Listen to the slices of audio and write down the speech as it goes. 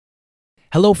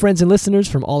Hello, friends and listeners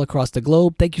from all across the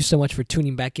globe. Thank you so much for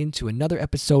tuning back into another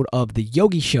episode of The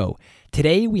Yogi Show.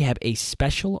 Today, we have a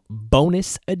special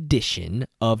bonus edition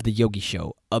of The Yogi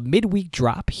Show, a midweek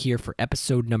drop here for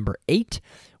episode number 8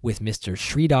 with Mr.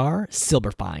 Sridhar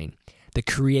Silberfein, the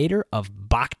creator of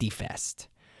Bhakti Fest.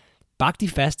 Bhakti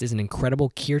Fest is an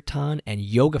incredible kirtan and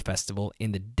yoga festival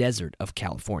in the desert of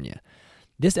California.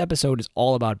 This episode is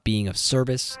all about being of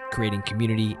service, creating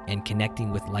community, and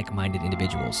connecting with like-minded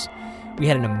individuals. We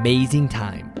had an amazing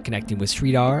time connecting with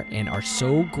Sridhar and are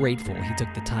so grateful he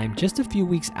took the time just a few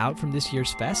weeks out from this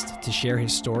year's fest to share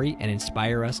his story and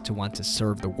inspire us to want to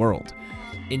serve the world.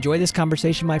 Enjoy this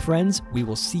conversation, my friends. We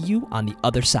will see you on the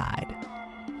other side.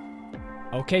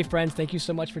 Okay, friends, thank you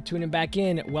so much for tuning back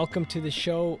in. Welcome to the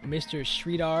show, Mr.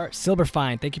 Sridhar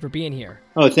Silberfein. Thank you for being here.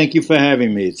 Oh, thank you for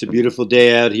having me. It's a beautiful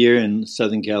day out here in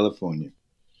Southern California.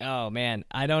 Oh, man,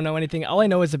 I don't know anything. All I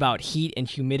know is about heat and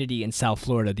humidity in South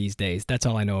Florida these days. That's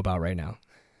all I know about right now.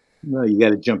 No, you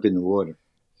got to jump in the water.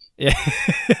 Yeah,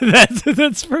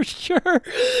 that's for sure.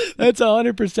 That's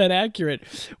 100% accurate.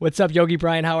 What's up, Yogi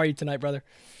Brian? How are you tonight, brother?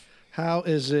 How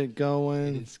is it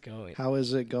going? It's going. How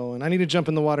is it going? I need to jump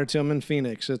in the water too. I'm in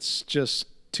Phoenix. It's just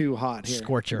too hot here.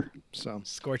 Scorcher.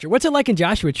 Scorcher. What's it like in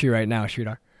Joshua Tree right now,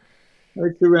 Sridhar?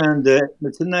 It's around,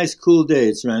 it's a nice cool day.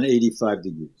 It's around 85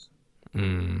 degrees.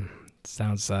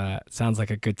 Sounds like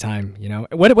a good time, you know.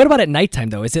 What about at nighttime,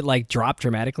 though? Is it like drop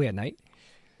dramatically at night?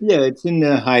 Yeah, it's in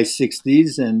the high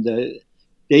 60s, and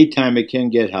daytime it can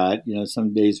get hot. You know,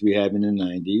 some days we have in the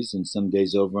 90s and some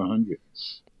days over 100.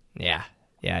 Yeah.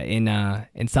 Yeah,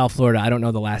 in South Florida, I don't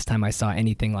know the last time I saw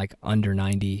anything like under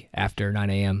 90 after 9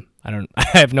 a.m. I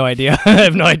have no idea.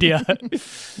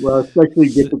 Well, especially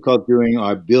difficult during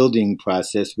our building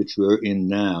process, which we're in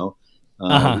now.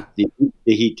 The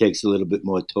heat takes a little bit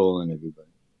more toll on everybody.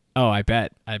 Oh, I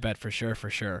bet for sure.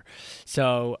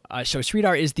 So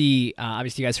Sridhar is the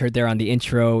obviously you guys heard there on the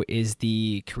intro is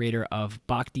the creator of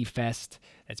Bhakti Fest.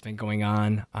 It's been going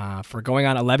on for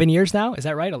 11 years now. Is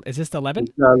that right? Is this the 11th?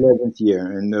 It's our 11th year,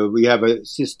 and we have a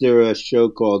sister show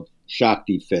called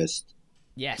Shakti Fest.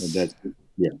 Yes.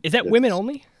 Is that women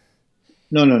only?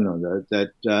 No.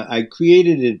 I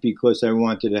created it because I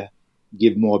wanted to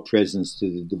give more presence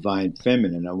to the divine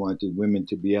feminine. I wanted women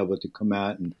to be able to come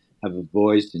out and have a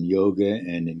voice in yoga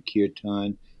and in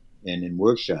kirtan and in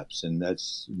workshops, and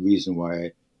that's the reason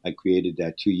why I created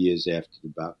that 2 years after the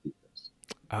Bhakti Fest.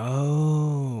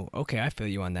 Oh, okay. I feel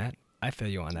you on that.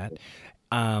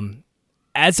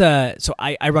 So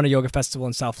I run a yoga festival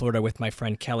in South Florida with my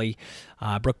friend Kelly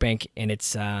Brookbank, and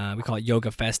it's we call it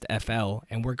Yoga Fest FL,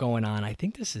 and we're going on. I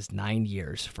think this is 9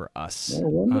 years for us,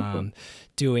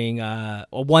 doing a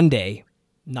one-day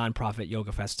nonprofit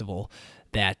yoga festival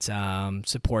that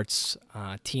supports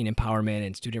teen empowerment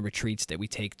and student retreats that we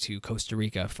take to Costa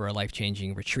Rica for a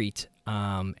life-changing retreat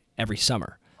every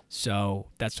summer. So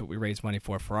that's what we raise money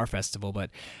for our festival. But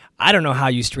I don't know how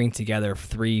you string together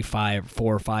 3, 4,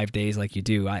 or 5 days like you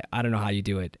do. I don't know how you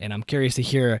do it. And I'm curious to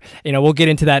hear, we'll get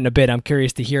into that in a bit. I'm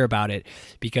curious to hear about it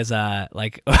because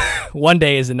one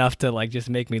day is enough to like just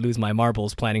make me lose my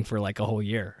marbles planning for like a whole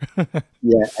year.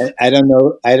 Yeah, I don't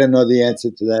know. I don't know the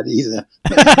answer to that either.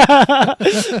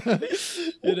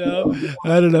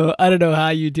 I don't know how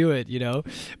you do it,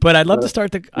 But I'd love to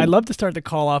start the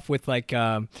call off with like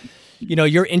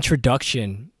your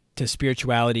introduction to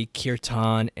spirituality,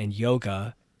 kirtan, and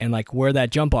yoga, and like where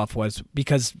that jump off was,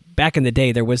 because back in the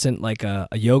day there wasn't like a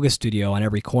yoga studio on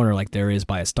every corner like there is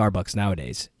by a Starbucks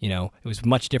nowadays. It was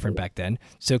much different back then.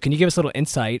 So can you give us a little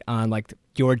insight on like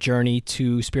your journey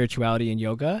to spirituality and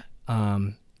yoga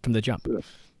from the jump? Sure.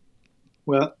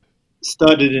 Well,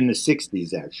 started in the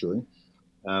 60s actually,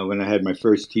 when I had my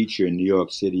first teacher in New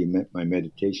York City. I met my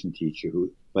meditation teacher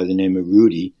who by the name of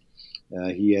Rudy.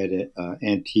 He had an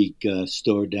antique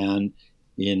store down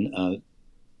in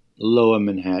Lower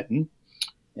Manhattan,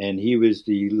 and he was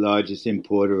the largest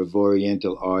importer of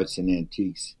Oriental arts and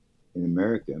antiques in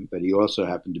America. But he also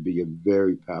happened to be a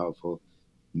very powerful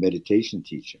meditation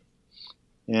teacher.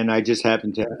 And I just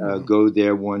happened to go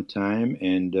there one time,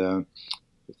 and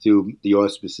through the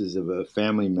auspices of a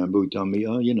family member who told me,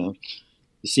 you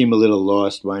seem a little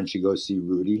lost. Why don't you go see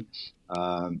Rudy?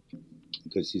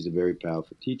 Because he's a very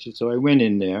powerful teacher. So I went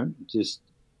in there just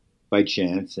by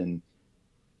chance, and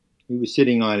he was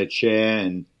sitting on a chair,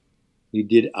 and he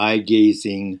did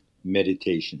eye-gazing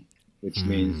meditation, which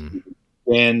means you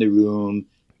scan the room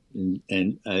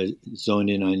and zone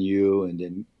in on you and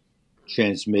then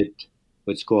transmit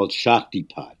what's called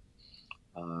Shaktipat.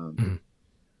 And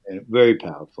very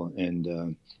powerful.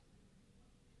 And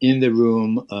in the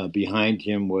room behind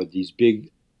him were these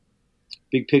big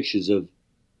pictures of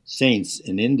saints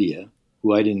in India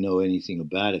who I didn't know anything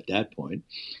about at that point.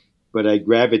 But I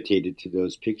gravitated to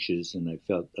those pictures, and I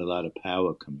felt a lot of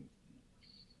power coming.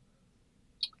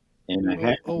 And I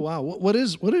had Oh wow, what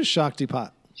is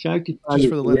Shaktipat? Shaktipat Just is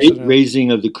for the the listeners.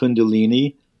 raising of the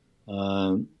Kundalini.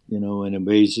 When it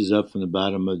raises up from the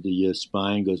bottom of the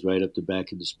spine, goes right up the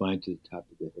back of the spine to the top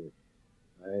of the head.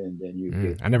 Right? And then you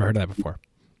get. I never heard of that before.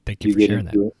 Thank you for sharing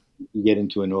that. You get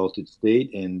into an altered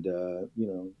state, and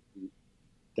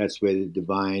that's where the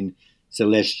divine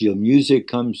celestial music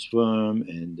comes from,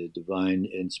 and the divine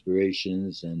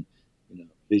inspirations and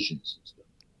visions and stuff.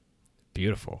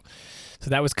 Beautiful. So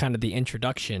that was kind of the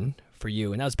introduction for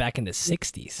you, and that was back in the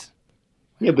 60s.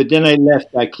 Yeah, but then I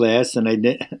left that class, and I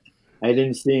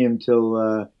didn't see him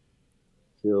till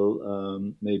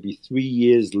maybe 3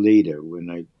 years later, when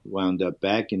I wound up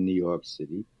back in New York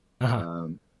City. Uh-huh.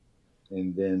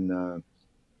 And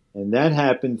that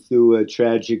happened through a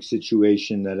tragic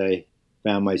situation that I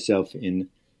found myself in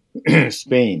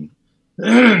Spain.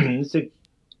 It's a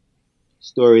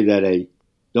story that I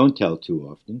don't tell too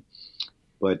often,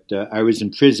 but I was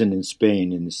in prison in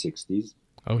Spain in the 60s.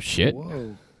 Oh, shit.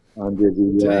 Whoa. Under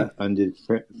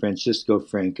Francisco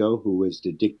Franco, who was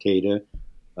the dictator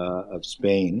of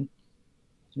Spain.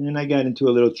 And I got into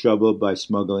a little trouble by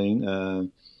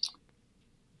smuggling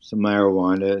some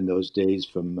marijuana in those days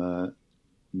from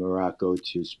Morocco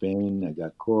to Spain. I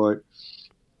got caught,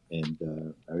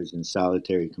 and I was in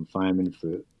solitary confinement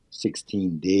for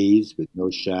 16 days with no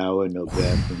shower, no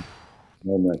bathroom,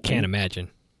 no nothing. Can't imagine.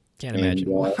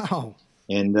 Wow.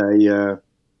 And I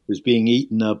was being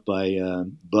eaten up by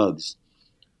bugs.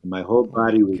 And my whole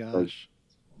body was like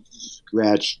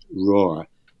scratched raw.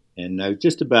 And I was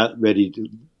just about ready to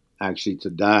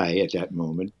die at that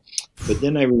moment. But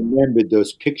then I remembered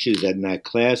those pictures in that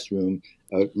classroom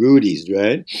of Rudy's,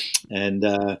 right? And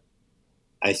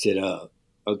I said, oh,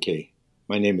 okay.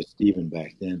 My name is Stephen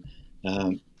back then.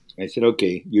 I said,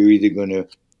 okay, you're either going to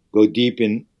go deep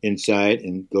inside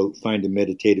and go find a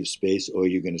meditative space, or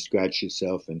you're going to scratch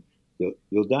yourself and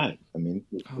you'll die. I mean,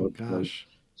 oh gosh.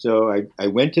 So I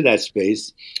went to that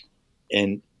space,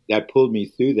 and that pulled me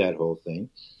through that whole thing.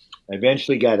 I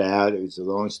eventually got out. It was a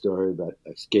long story about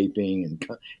escaping, and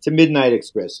it's a Midnight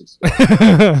Express. It's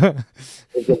a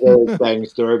very exciting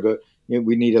story, but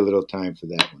we need a little time for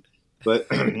that one. But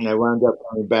I wound up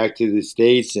coming back to the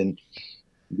States and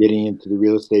getting into the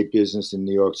real estate business in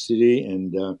New York City,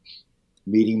 and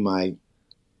meeting my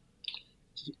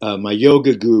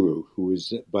yoga guru, who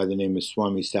was by the name of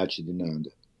Swami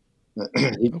Satchidananda.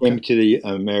 He came to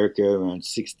America around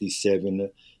 1967,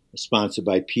 sponsored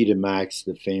by Peter Max,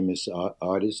 the famous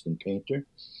artist and painter.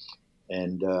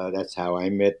 And that's how I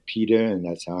met Peter, and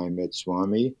that's how I met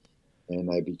Swami. And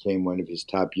I became one of his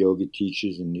top yoga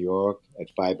teachers in New York at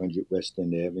 500 West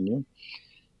End Avenue.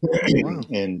 Wow.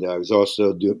 And I was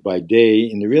also by day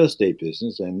in the real estate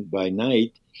business, and by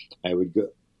night I would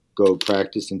go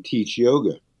practice and teach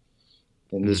yoga.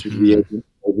 And this would be every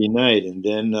night. And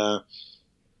then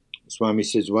Swami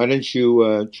says, why don't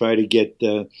you try to get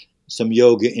some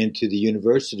yoga into the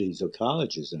universities or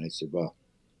colleges? And I said, well,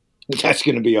 that's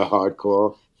going to be a hard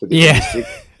call for the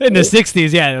in the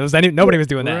 60s. Yeah, nobody was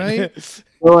doing that. Right?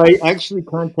 So I actually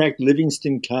contacted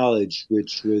Livingston College,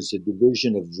 which was a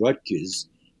division of Rutgers,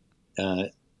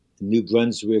 New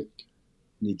Brunswick,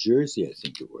 New Jersey, I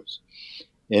think it was.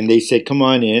 And they said, come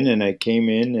on in. And I came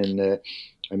in, and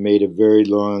I made a very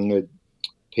long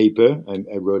paper.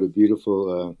 I wrote a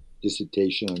beautiful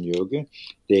dissertation on yoga.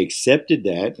 They accepted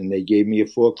that, and they gave me a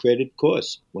 4-credit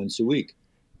course once a week.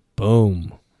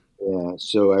 Boom. Yeah,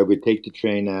 so I would take the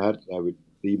train out. I would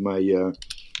leave my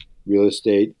real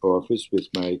estate office with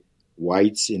my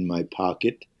whites in my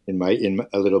pocket, in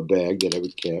a little bag that I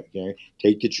would carry.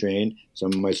 Take the train.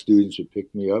 Some of my students would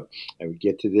pick me up. I would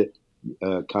get to the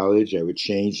college. I would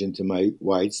change into my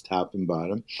whites, top and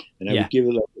bottom, and I would give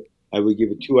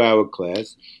a 2-hour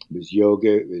class. It was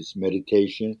yoga, it was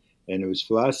meditation, and it was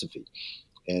philosophy.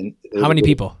 And how many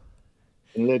people?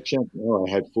 I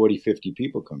had 40, 50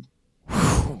 people come.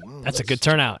 Oh, wow. That's a good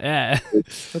turnout. Yeah.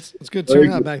 That's good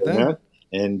turnout back then.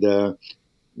 And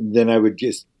then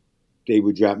they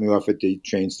would drop me off at the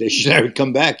train station. I would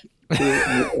come back.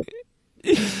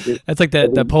 That's like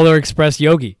the Polar Express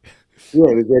yogi. Yeah,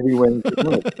 it was every Wednesday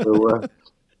night. So,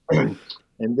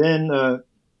 and then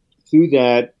through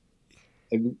that,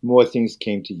 more things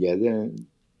came together. And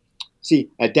see,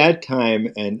 at that time,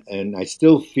 and I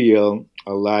still feel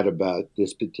a lot about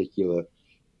this particular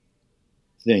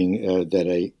thing that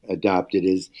I adopted,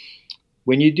 is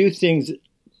when you do things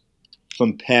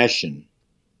from passion,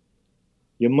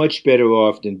 you're much better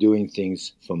off than doing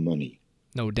things for money.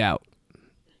 No doubt.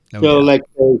 No So, doubt. like,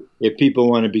 say, if people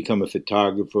want to become a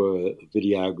photographer, a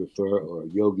videographer, or a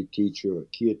yoga teacher, or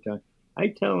kirtan, I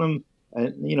tell them, I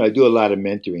do a lot of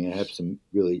mentoring. I have some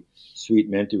really sweet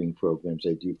mentoring programs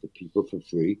I do for people for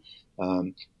free.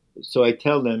 Um, so I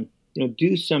tell them,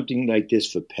 do something like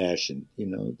this for passion.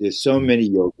 There's so many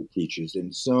yoga teachers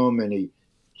and so many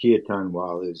kirtan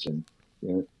wallahs, and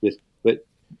but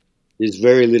there's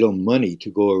very little money to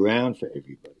go around for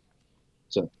everybody.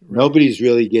 So Right. nobody's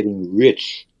really getting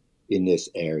rich in this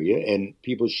area, and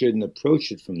people shouldn't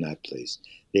approach it from that place.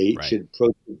 They Right. should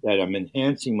approach it that I'm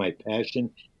enhancing my passion,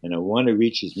 and I want to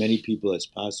reach as many people as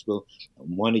possible. I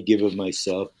want to give of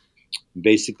myself.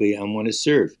 Basically, I want to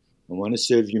serve. I want to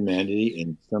serve humanity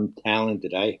in some talent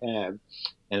that I have,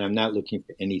 and I'm not looking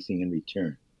for anything in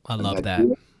return. I I'm love not that.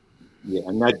 doing, yeah,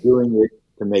 I'm not doing it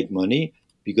to make money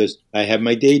because I have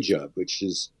my day job, which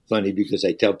is funny because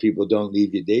I tell people don't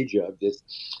leave your day job. Just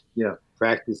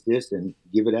practice this and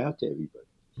give it out to everybody.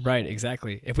 Right,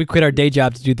 exactly. If we quit our day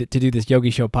job to do this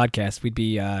Yogi Show podcast, we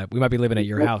might be living at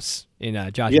your house in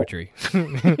Joshua Yeah, Tree.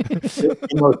 you're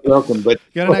most welcome. But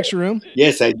You got an extra room?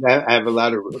 yes, I have a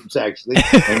lot of rooms actually,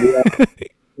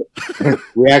 and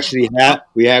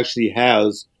we actually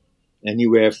house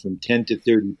anywhere from 10 to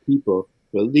 30 people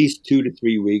for at least 2 to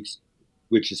 3 weeks,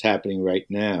 which is happening right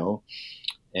now.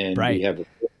 And we Right. have a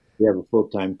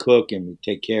full-time cook, and we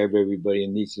take care of everybody.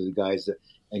 And these are the guys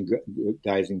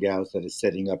and gals that are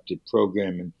setting up the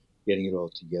program and getting it all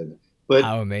together. But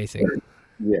How amazing.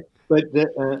 yeah, but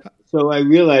so I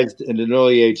realized at an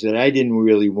early age that I didn't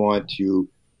really want to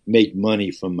make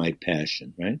money from my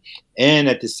passion, right? And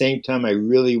at the same time, I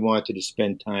really wanted to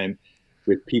spend time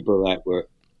with people that were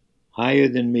higher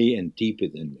than me and deeper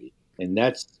than me. And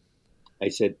I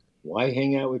said, why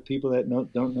hang out with people that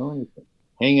don't know anything?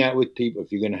 Hang out with people.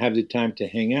 If you're going to have the time to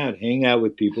hang out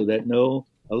with people that know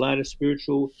a lot of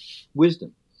spiritual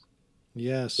wisdom.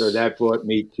 Yes. So that brought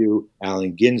me to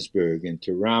Allen Ginsberg and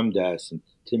to Ram Dass and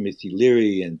Timothy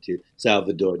Leary and to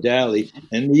Salvador Dali.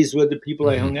 And these were the people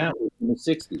I hung out with in the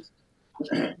 60s.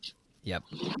 Yep.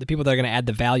 The people that are going to add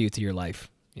the value to your life,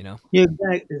 Yeah,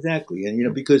 exactly.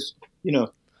 And, because,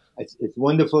 it's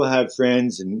wonderful to have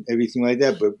friends and everything like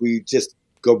that, but we just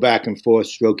go back and forth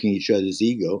stroking each other's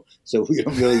ego. So we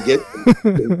don't really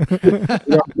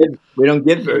we don't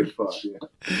get very far. Yeah.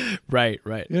 Right.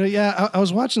 Yeah, I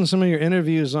was watching some of your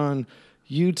interviews on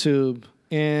YouTube,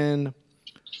 and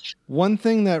one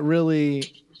thing that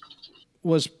really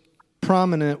was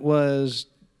prominent was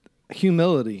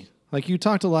humility. Like, you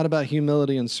talked a lot about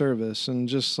humility and service and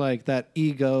just like that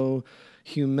ego,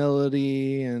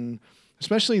 humility, and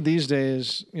especially these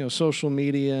days, social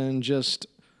media and just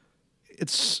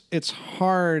it's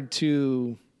hard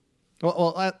to,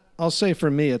 I'll say for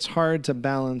me, it's hard to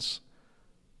balance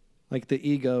like the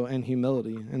ego and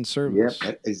humility and service.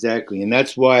 Yeah, exactly. And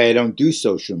that's why I don't do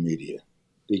social media,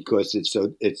 because it's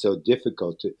so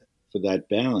difficult for that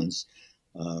balance.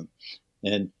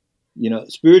 And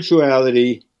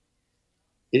spirituality,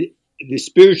 the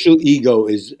spiritual ego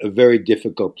is a very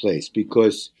difficult place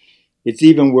because it's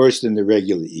even worse than the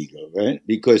regular ego, right?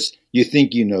 Because you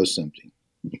think you know something.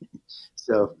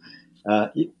 So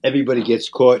everybody gets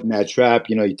caught in that trap.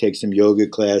 You take some yoga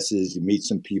classes, you meet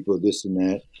some people, this and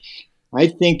that. I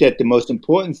think that the most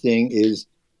important thing is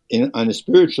on a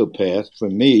spiritual path for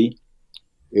me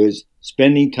is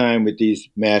spending time with these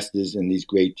masters and these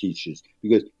great teachers,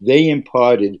 because they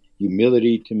imparted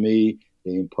humility to me.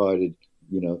 They imparted,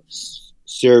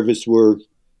 service work,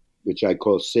 which I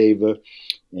call seva,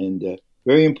 and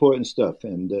very important stuff.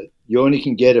 And you only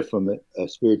can get it from a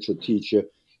spiritual teacher,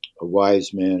 a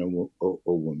wise man or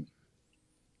woman.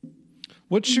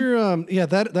 What's your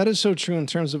that is so true in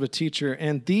terms of a teacher.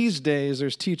 And these days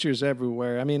there's teachers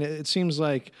everywhere. I mean, it seems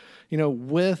like,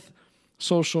 with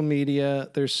social media,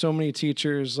 there's so many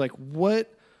teachers. Like,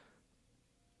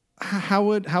 how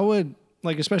would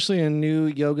like, especially a new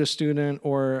yoga student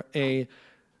or a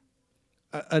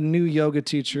new yoga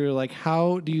teacher, like,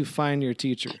 how do you find your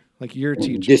teacher? Like, your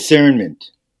teacher?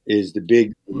 Discernment is the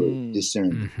big word.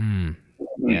 Discernment.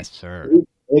 Yes, sir.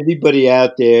 Everybody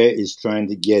out there is trying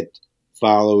to get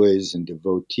followers and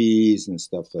devotees and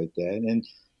stuff like that, and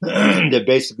they're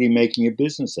basically making a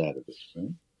business out of it, right?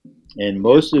 And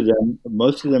most of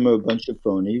them are a bunch of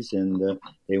phonies, and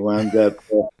they wind up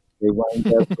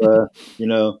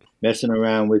messing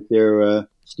around with their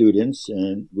students,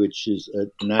 and which is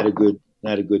not a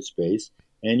good space.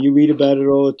 And you read about it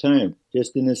all the time.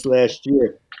 Just in this last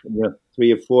year,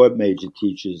 3 or 4 major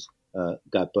teachers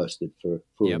got busted for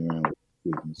fooling around with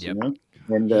students. Yep.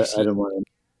 And I don't want to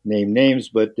name names,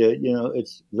 but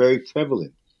it's very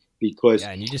prevalent because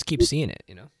and you just keep seeing it.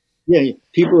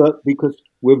 people because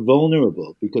we're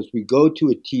vulnerable because we go to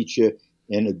a teacher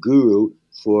and a guru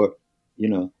for,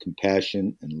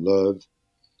 compassion and love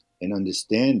and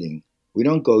understanding. We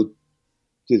don't go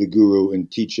to the guru and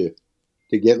teacher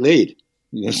to get laid.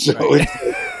 So Right.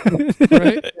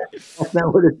 Right. that's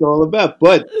not what it's all about.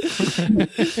 But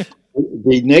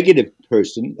the negative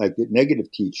person, like the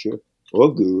negative teacher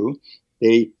or guru,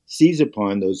 they seize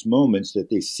upon those moments that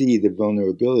they see the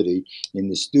vulnerability in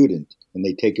the student, and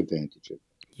they take advantage of it.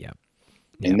 Yeah.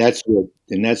 And that's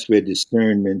where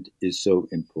discernment is so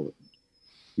important.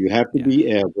 You have to be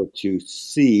able to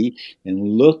see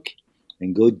and look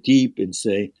and go deep and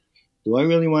say, do I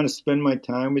really want to spend my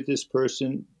time with this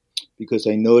person because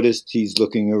I noticed he's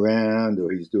looking around,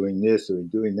 or he's doing this, or he's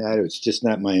doing that, or it's just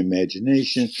not my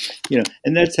imagination,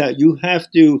 and that's how you have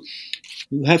to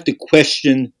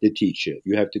question the teacher.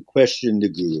 You have to question the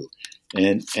guru.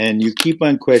 And you keep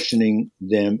on questioning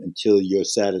them until you're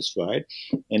satisfied.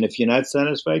 And if you're not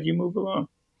satisfied, you move along.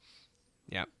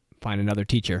 Yeah. Find another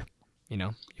teacher. You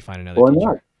find another Or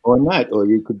teacher. not. Or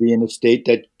you could be in a state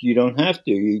that you don't have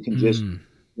to. You can just,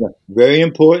 very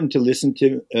important to listen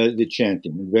to the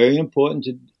chanting. Very important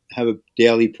to have a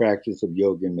daily practice of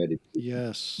yoga and meditation.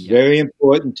 Yes. Very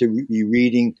important to be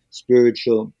reading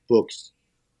spiritual books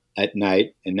at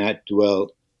night and not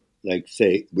dwell, like,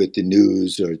 say, with the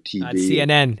news or TV.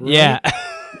 CNN. Right. Yeah.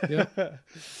 Yeah.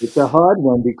 It's a hard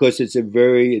one because it's a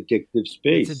very addictive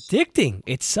space. It's addicting.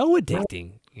 It's so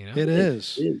addicting. It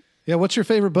is. Yeah. What's your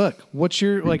favorite book? What's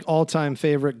your all-time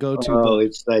favorite go-to book?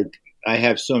 It's like I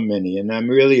have so many, and I'm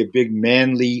really a big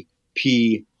Manly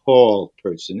P. Hall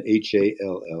person,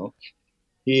 Hall.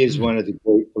 He is one of the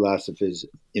great philosophers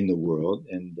in the world,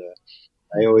 and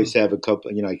I always have a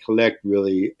couple. I collect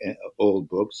really old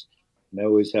books, and I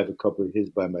always have a couple of his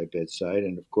by my bedside.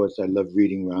 And of course, I love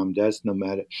reading Ram Dass. No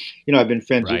matter, I've been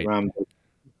friends with Ram Dass.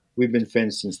 We've been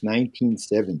friends since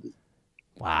 1970.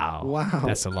 Wow.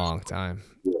 That's a long time.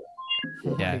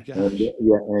 Yeah.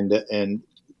 And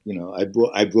I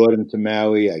brought him to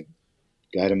Maui. I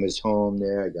got him his home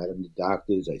there. I got him the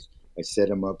doctors. I set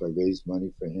him up. I raised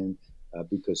money for him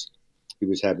because he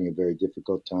was having a very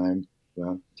difficult time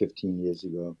around 15 years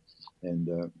ago.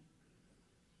 And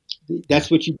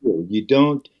that's what you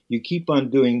do. You keep on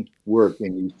doing work,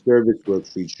 and you service work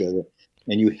for each other,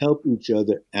 and you help each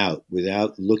other out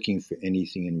without looking for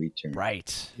anything in return.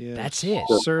 Right. Yes. That's it.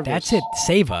 Service. That's it.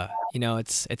 Seva.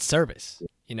 It's service.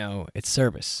 It's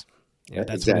service.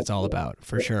 That's what it's all about,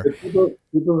 for sure.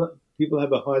 People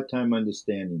have a hard time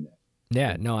understanding that.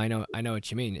 Yeah, no, I know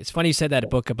what you mean. It's funny you said that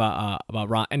book about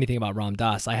anything about Ram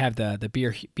Dass. I have the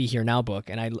Be Here Now book,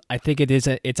 and I think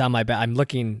it's on my bed. I'm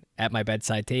looking at my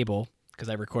bedside table because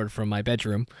I record from my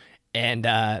bedroom, and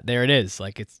there it is.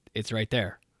 Like it's right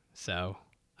there. So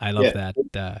I love that.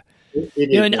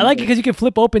 And I like it because you can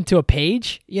flip open to a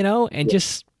page, and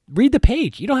just read the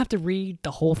page. You don't have to read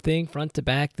the whole thing front to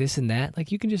back, this and that.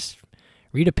 Like you can just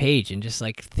read a page and just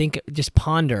just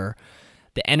ponder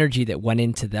the energy that went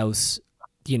into those,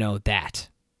 that,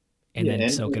 and then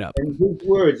soak it up. And his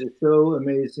words are so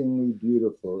amazingly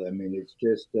beautiful. I mean, it's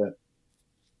just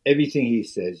everything he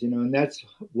says, and that's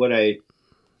what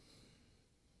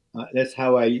that's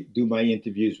how I do my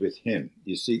interviews with him.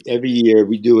 You see, every year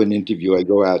we do an interview. I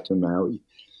go out to Maui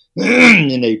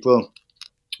in April.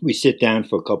 We sit down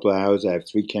for a couple of hours. I have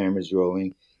 3 cameras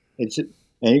rolling. And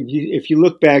if you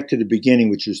look back to the beginning,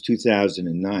 which was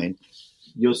 2009,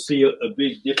 you'll see a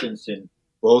big difference in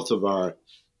both of our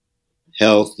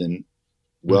health and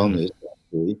wellness,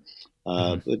 actually.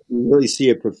 But you really see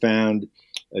a profound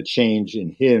change in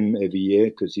him every year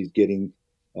because he's getting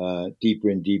deeper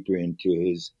and deeper into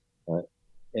his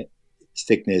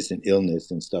sickness and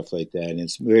illness and stuff like that. And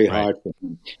it's very hard for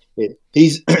him.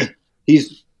 He's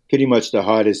pretty much the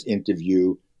hardest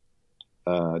interview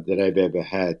that I've ever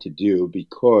had to do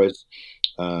because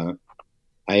I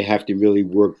have to really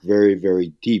work very,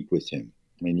 very deep with him.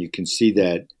 And you can see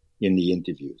that in the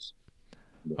interviews.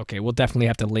 Okay, we'll definitely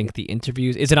have to link the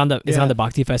interviews. Is it on the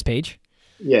Bhakti Fest page?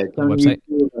 Yeah, it's on the website?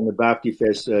 YouTube, on the Bhakti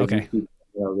Fest okay. YouTube.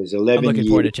 There's 11 I'm looking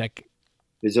forward to check.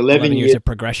 There's 11 years of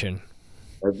progression.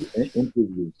 Of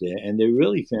interviews there, and they're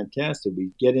really fantastic. We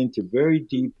get into very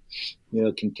deep,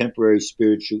 contemporary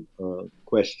spiritual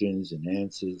questions and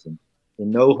answers, and in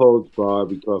no holds barred,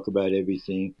 we talk about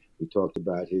everything. We talked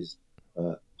about his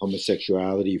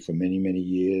homosexuality for many, many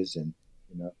years, and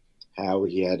how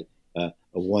he had a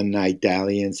one-night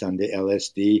dalliance under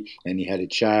LSD, and he had a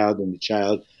child, and the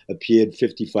child appeared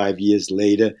 55 years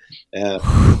later.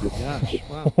 Gosh,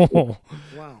 wow.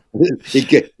 Wow.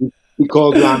 He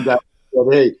called Ram Dass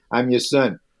and said, "Hey, I'm your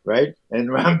son," right?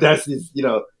 And Ram Dass is,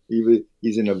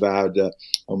 he's an avowed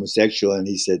homosexual, and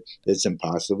he said that's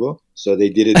impossible. So they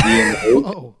did a DNA.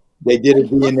 Whoa. They did a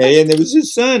DNA, and it was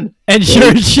his son. And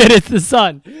sure as shit, it's the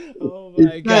son. Oh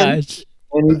my gosh.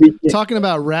 And he became, Talking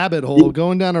about rabbit hole,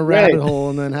 going down a rabbit hole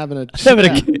and then having a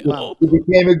kid. Wow. he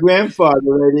became a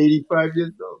grandfather at 85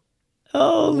 years old.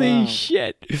 Holy Wow.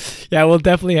 shit. Yeah, we'll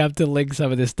definitely have to link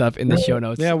some of this stuff in the show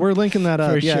notes. Yeah, we're linking that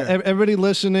up. For Yeah, sure. everybody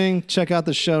listening, check out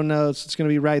the show notes. It's going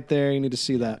to be right there. You need to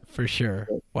see that. For sure.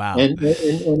 Wow. And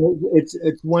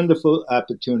it's wonderful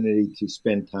opportunity to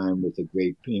spend time with a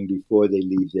great being before they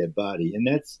leave their body. And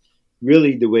that's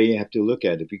really the way you have to look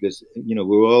at it, because,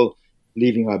 we're all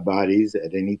leaving our bodies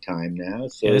at any time now.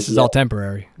 So Yeah, this is all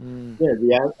temporary. Yeah,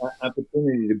 the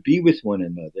opportunity to be with one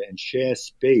another and share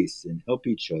space and help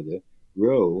each other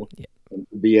grow, and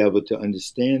to be able to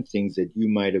understand things that you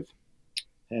might have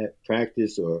had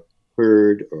practiced or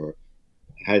heard or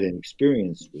had an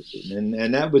experience with it.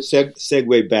 And that would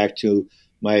segue back to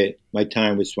my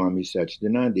time with Swami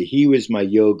Satchidananda. He was my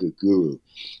yoga guru.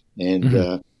 And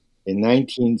in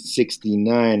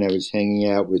 1969, I was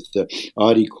hanging out with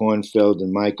Artie Kornfeld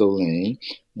and Michael Lang,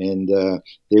 and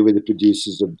they were the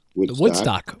producers of Woodstock. The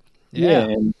Woodstock. Yeah,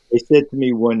 and they said to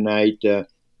me one night,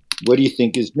 what do you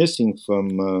think is missing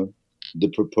from the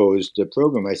proposed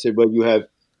program? I said, well, you have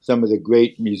some of the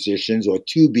great musicians, or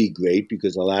to be great,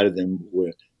 because a lot of them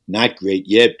were not great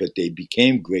yet, but they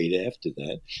became great after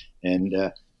that. And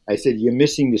I said, you're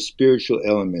missing the spiritual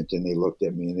element. And they looked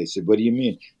at me and they said, what do you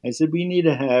mean? I said, we need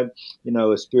to have,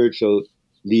 a spiritual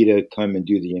leader come and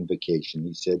do the invocation.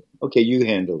 He said, okay, you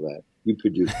handle that. You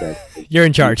produce that. You're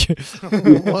in charge. You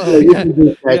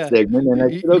produce that segment. And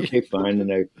I said, okay, fine.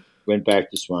 And I went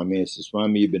back to Swami. I said,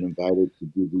 Swami, you've been invited to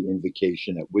do the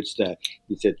invocation at Woodstock.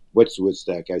 He said, what's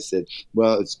Woodstock? I said,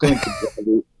 well, it's going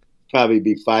to probably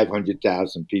be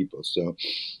 500,000 people. So,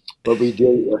 but we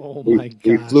did.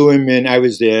 We flew him in. I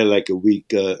was there like a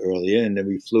week earlier, and then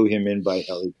we flew him in by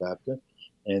helicopter.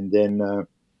 And then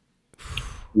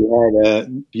we had a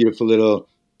beautiful little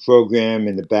program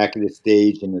in the back of the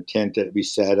stage in the tent that we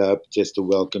set up just to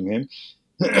welcome him.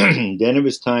 Then it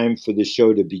was time for the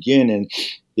show to begin, and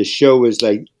the show was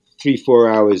like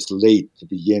 3-4 hours late to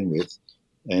begin with.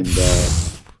 And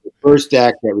the first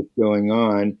act that was going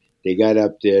on, they got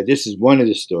up there. This is one of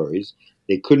the stories.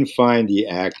 They couldn't find the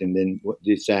act, and then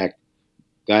this act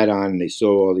got on, and they saw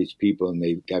all these people, and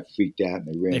they got freaked out, and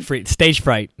they ran. Stage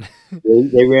fright.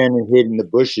 They ran and hid in the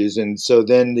bushes, and so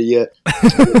then the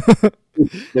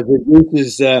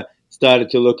producers started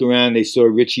to look around. They saw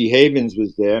Richie Havens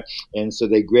was there, and so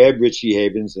they grabbed Richie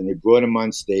Havens and they brought him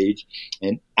on stage.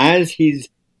 And as he's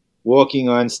walking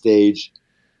on stage,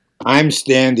 I'm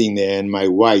standing there in my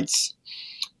whites,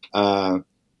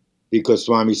 because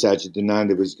Swami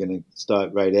Satchidananda was going to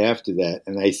start right after that.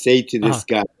 And I say to this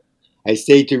guy, I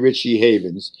say to Richie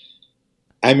Havens,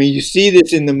 I mean, you see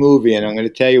this in the movie, and I'm going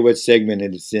to tell you what segment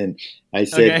it's in. I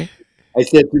said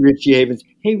to Richie Havens,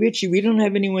 hey, Richie, we don't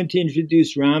have anyone to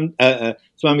introduce Swami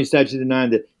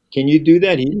Satchidananda. Can you do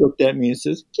that? He looked at me and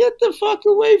says, get the fuck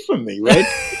away from me, right?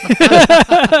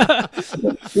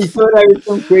 He thought I was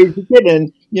some crazy kid,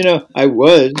 and, I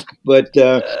was, but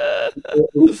it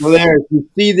was hilarious. You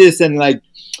see this, and like,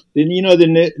 the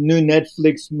new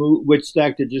Netflix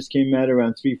Woodstock that just came out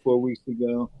around 3-4 weeks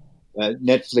ago?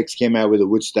 Netflix came out with a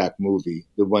Woodstock movie,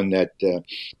 the one that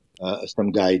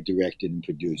some guy directed and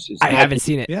produced. I haven't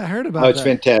seen it. Yeah, I heard about it. It. It's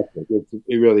fantastic. It's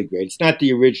really great. It's not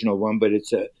the original one, but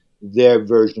it's their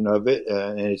version of it,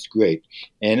 and it's great.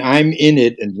 And I'm in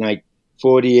it in like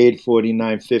 48,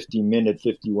 49, 50 minute,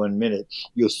 51 minute.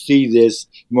 You'll see this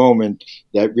moment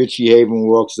that Richie Haven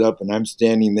walks up, and I'm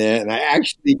standing there, and I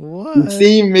actually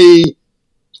see me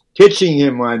pitching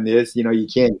him on this. You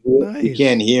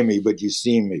can't hear me, but you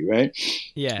see me, right?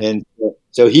 Yeah. And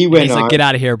so he went he's on. Like, get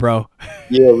out of here, bro.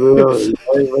 Yeah, really.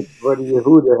 What are you?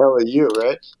 Who the hell are you,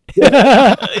 right?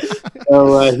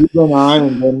 So he went on,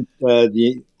 and then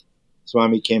the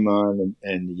Swami came on,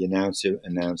 and the announcer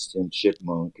announced him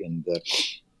Chipmunk, and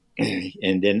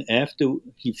then after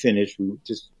he finished, we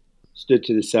just stood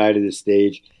to the side of the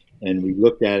stage, and we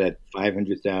looked at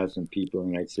 500,000 people,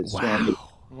 and I said, Swami.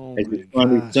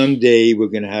 Swami, someday we're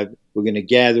gonna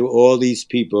gather all these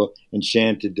people and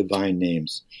chant the divine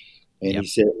names. And he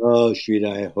said, "Oh,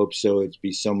 Sridhar, I hope so. It'd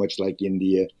be so much like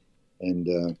India,"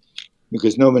 and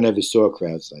because no one ever saw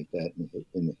crowds like that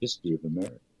in the history of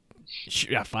America.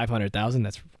 Yeah, 500,000.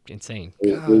 That's insane.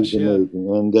 It was amazing.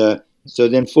 And so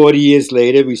then, 40 years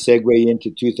later, we segue into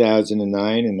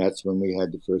 2009, and that's when we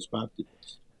had the first Bhakti.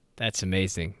 That's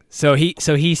amazing. So you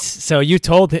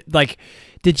told him, like,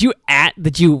 did you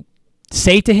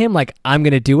say to him like, I'm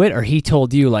gonna do it, or he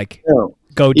told you like, no,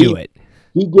 go do it?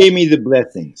 He gave me the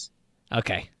blessings.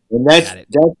 Okay. And that's a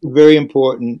very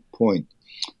important point.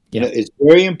 You know, it's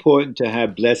very important to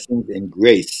have blessings and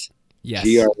grace. Yes.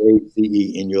 GRACE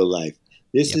in your life.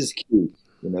 This is key.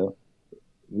 You know,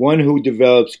 one who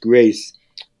develops grace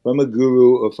from a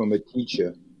guru or from a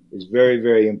teacher is very,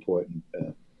 very important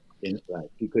in life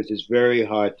because it's very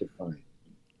hard to find.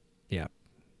 Yeah.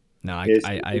 No, I'm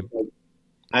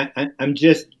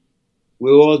just.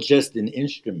 We're all just an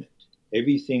instrument.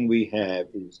 Everything we have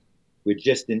we're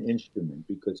just an instrument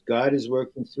because God is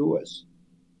working through us.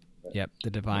 Yep, the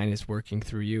divine is working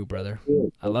through you, brother.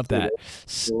 I love that.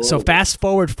 So fast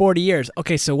forward 40 years.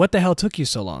 Okay, so what the hell took you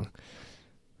so long?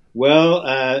 Well,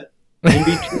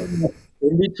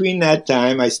 in between that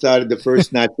time, I started the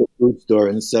first natural food store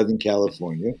in Southern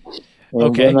California.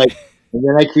 And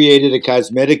then I created a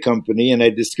cosmetic company, and I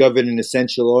discovered an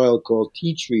essential oil called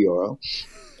tea tree oil.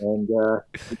 And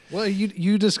well,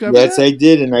 you discovered yes, that? I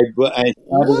did, and I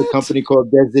started a company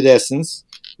called Desert Essence,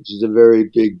 which is a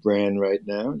very big brand right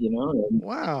now. You know, and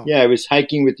wow. Yeah, I was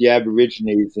hiking with the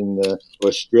Aborigines in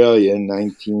Australia in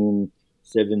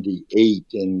 1978,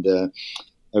 and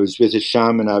I was with a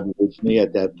shaman Aborigine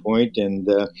at that point, and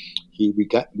we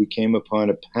came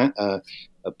upon a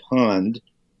pond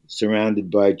surrounded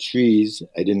by trees.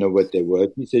 I didn't know what they were.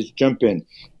 He says, "Jump in."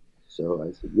 So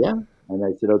I said, "Yeah." And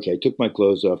I said, okay, I took my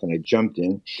clothes off and I jumped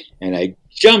in and I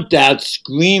jumped out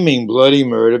screaming bloody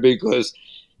murder because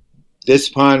this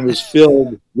pond was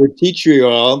filled with tea tree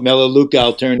oil, Melaleuca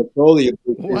alternifolia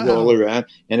all around.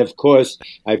 And of course,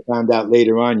 I found out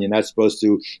later on, you're not supposed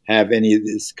to have any of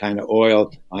this kind of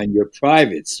oil on your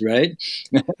privates, right?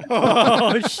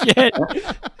 Oh, shit.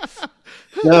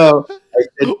 So I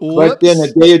said, but then a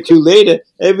day or two later,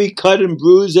 every cut and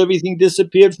bruise, everything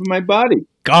disappeared from my body.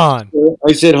 Gone. So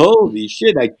I said, holy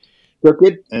shit. I took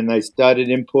it and I started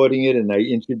importing it and I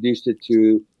introduced it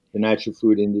to the natural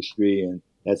food industry. And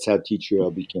that's how tea tree oil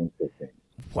became so famous.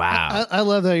 Wow. I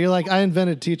love that. You're like, I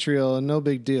invented tea tree oil and no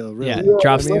big deal. Really. Yeah.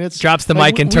 Drops the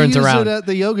mic and turns around. We use it at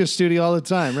the yoga studio all the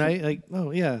time, right? Like,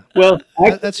 oh, yeah. Well,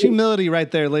 that's humility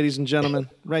right there, ladies and gentlemen.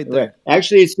 Right there. Right.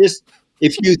 Actually, it's just,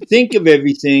 if you think of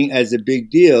everything as a big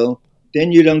deal,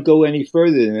 then you don't go any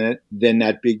further than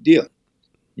that big deal.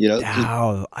 You know,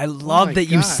 wow, I love that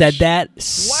you said that,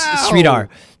 Sridhar.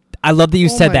 I love that you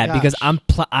said that because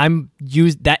I'm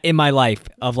used that in my life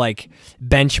of like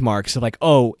benchmarks of like,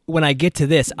 oh, when I get to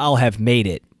this, I'll have made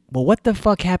it. Well, what the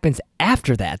fuck happens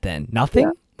after that then? Nothing?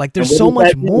 Yeah. Like there's so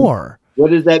much more.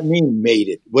 What does that mean? Made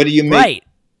it. What do you mean? Right.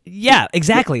 Yeah,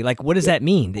 exactly. Like what does that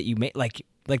mean that you made like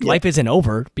life isn't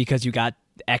over because you got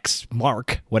X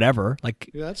mark, whatever. Like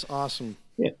that's awesome.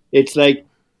 Yeah. It's like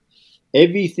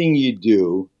everything you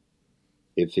do,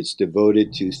 if it's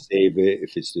devoted to savor,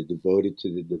 if it's devoted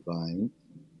to the divine,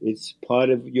 it's part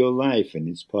of your life and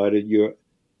it's part of your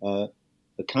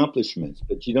accomplishments.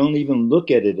 But you don't even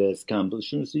look at it as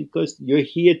accomplishments because you're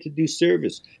here to do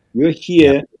service. You're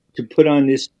here to put on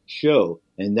this show,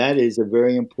 and that is a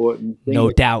very important thing.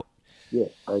 No doubt. Yeah,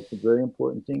 that's a very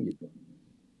important thing you're doing.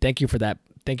 Thank you for that.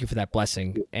 Thank you for that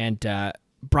blessing. And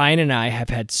Brian and I have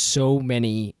had so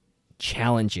many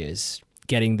challenges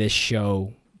getting this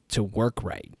show to work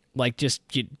right. Like just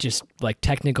like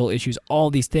technical issues, all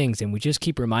these things, and we just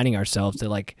keep reminding ourselves that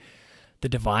like the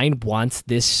divine wants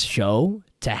this show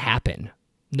to happen,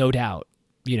 no doubt.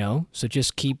 You know, so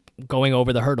just keep going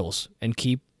over the hurdles and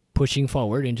keep pushing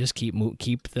forward and just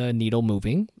keep the needle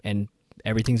moving, and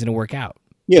everything's gonna work out.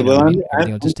 Yeah, you know well,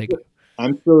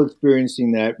 I'm still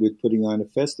experiencing that with putting on a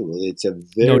festival. It's a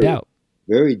no doubt.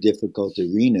 Very difficult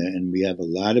arena, and we have a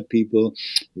lot of people.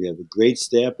 We have a great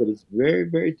staff, but it's very,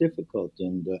 very difficult.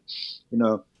 And you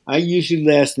know, I usually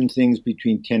last in things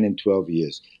between 10 and 12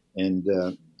 years, and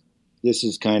this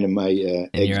is kind of my.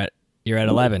 And you're at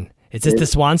 11. Is this the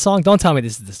swan song? Don't tell me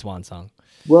this is the swan song.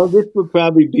 Well, this would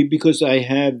probably be because I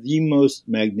have the most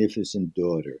magnificent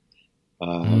daughter.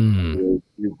 Who's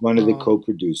one of the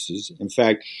co-producers. In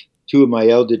fact, two of my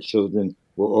elder children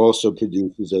were also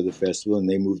producers of the festival, and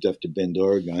they moved up to Bend,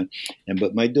 Oregon.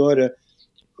 But my daughter,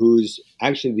 who's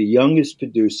actually the youngest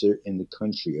producer in the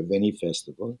country of any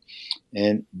festival,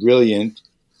 and brilliant,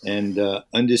 and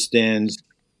understands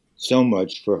so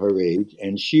much for her age.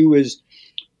 And she was,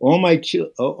 all my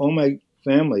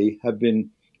family have been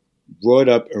brought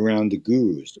up around the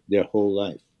gurus their whole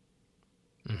life.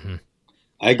 Mm-hmm.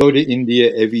 I go to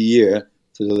India every year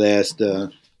for the last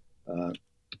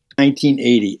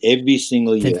 1980, every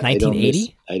single year. Since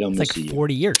 1980? I don't miss like a year.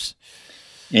 40 years.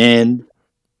 And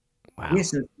wow.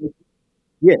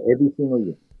 Yeah, every single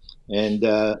year. And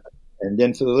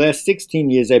then for the last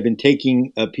 16 years, I've been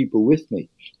taking people with me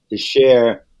to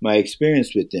share my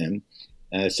experience with them.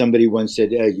 Somebody once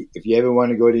said, hey, if you ever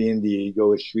want to go to India, you go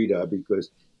with Sridhar because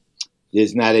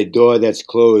there's not a door that's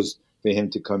closed for him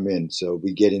to come in. So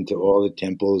we get into all the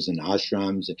temples and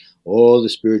ashrams, and all the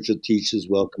spiritual teachers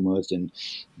welcome us and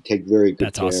take very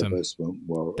good care of us.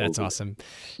 That's awesome.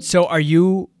 So are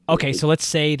you, okay, so let's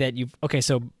say that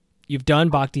you've done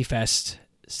Bhakti Fest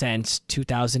since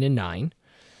 2009.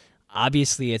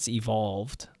 Obviously, it's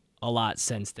evolved a lot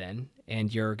since then,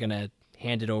 and you're going to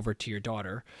hand it over to your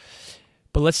daughter.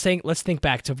 But let's think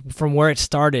back to from where it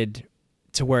started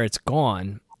to where it's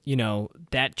gone. You know,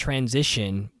 that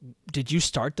transition. Did you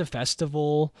start the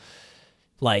festival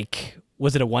like,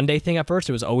 was it a one-day thing at first?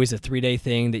 It was always a 3-day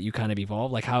thing that you kind of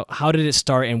evolved. Like, how did it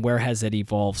start, and where has it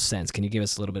evolved since? Can you give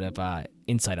us a little bit of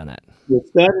insight on that? It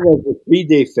started as a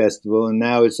 3-day festival, and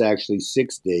now it's actually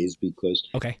 6 days because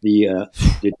the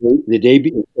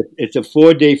day it's a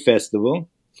 4-day festival,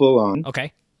 full on.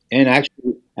 Okay. And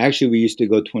actually, we used to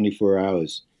go 24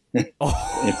 hours. Like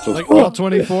all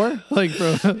 24? Like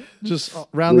just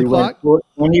round the clock?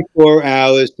 24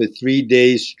 hours for 3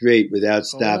 days straight without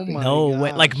stopping. No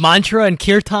way. Like mantra and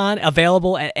kirtan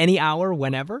available at any hour,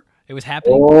 whenever it was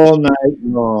happening? All night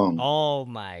long. Oh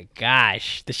my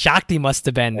gosh. The Shakti must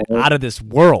have been out of this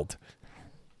world.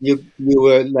 You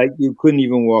were like, you couldn't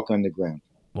even walk on the ground.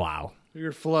 Wow.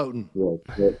 You're floating.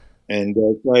 Yes. And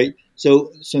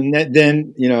so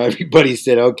then, you know, everybody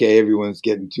said, okay, everyone's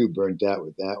getting too burnt out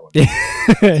with that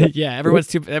one. Yeah,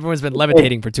 everyone's been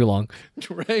levitating for too long.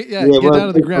 Right? Yeah, get out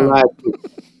of the ground.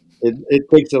 It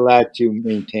takes a lot to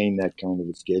maintain that kind of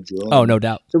a schedule. Oh, no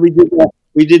doubt. So we did that.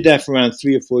 We did that for around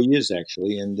 3 or 4 years,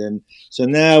 actually. And then, so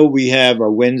now we have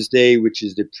a Wednesday, which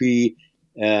is the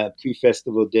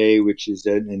pre-festival day, which is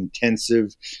an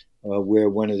intensive where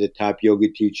one of the top yoga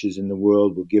teachers in the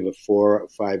world will give a 4 or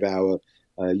 5 hour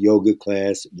yoga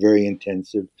class, very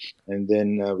intensive. And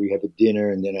then we have a dinner,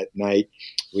 and then at night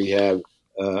we have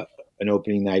an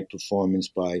opening night performance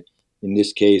by, in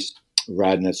this case,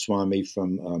 Radhanath Swami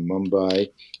from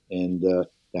Mumbai, and the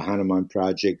Hanuman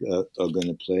Project are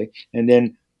going to play. And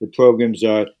then the programs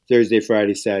are Thursday,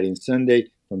 Friday, Saturday, and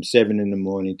Sunday from 7 in the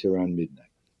morning to around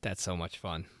midnight. That's so much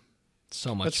fun.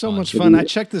 That's so much fun. I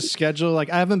checked the schedule. Like,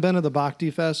 I haven't been to the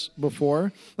Bhakti Fest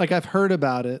before. Like, I've heard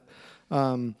about it.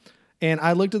 And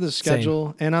I looked at the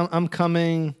schedule. Same. And I'm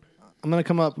going to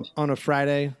come up on a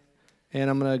Friday, and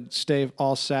I'm going to stay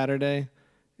all Saturday.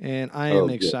 And I am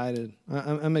excited.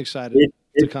 I'm excited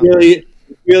to come. It's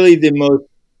really the most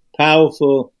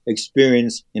powerful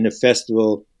experience in a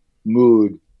festival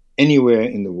mood anywhere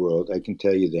in the world. I can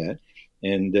tell you that.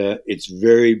 And it's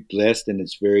very blessed, and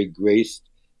it's very graced.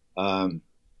 And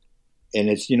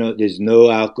it's, you know, there's no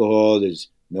alcohol, there's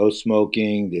no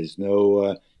smoking, there's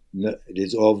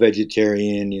there's all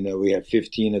vegetarian. You know, we have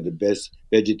 15 of the best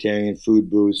vegetarian food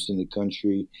booths in the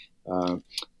country.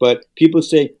 But people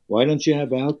say, why don't you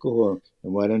have alcohol?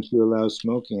 And why don't you allow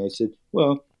smoking? I said,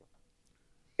 well,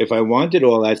 if I wanted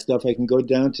all that stuff, I can go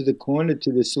down to the corner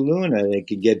to the saloon. I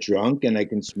can get drunk and I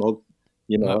can smoke,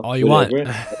 you know, all you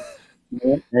whatever.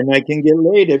 want. And I can get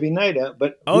laid every night.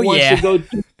 But who wants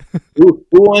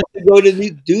to go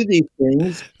to do these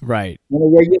things right on a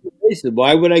regular basis?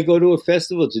 Why would I go to a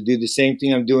festival to do the same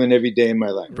thing I'm doing every day in my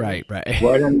life? Right.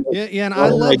 Why don't and I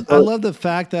love the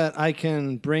fact that I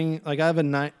can bring, like, I have a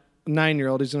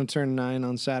 9-year-old. He's going to turn 9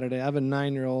 on Saturday. I have a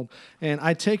 9-year-old, and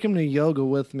I take him to yoga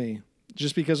with me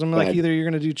just because I'm like, either you're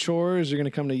going to do chores, you're going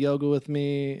to come to yoga with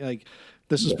me. Like,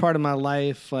 this is part of my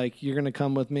life. Like, you're going to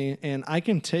come with me, and I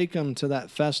can take him to that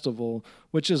festival,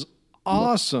 which is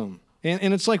awesome.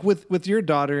 And it's like with your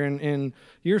daughter and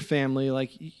your family,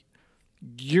 like,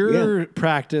 your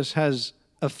practice has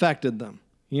affected them,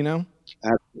 you know?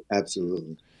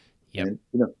 Absolutely. Yep. And,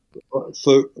 you know,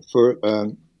 for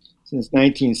since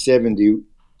 1970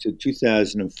 to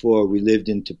 2004, we lived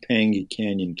in Topanga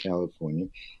Canyon, California,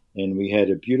 and we had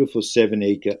a beautiful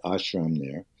 7-acre ashram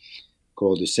there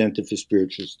called the Center for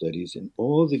Spiritual Studies, and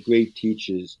all the great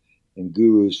teachers and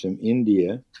gurus from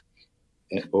India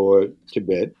or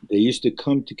Tibet, they used to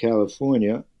come to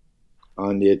California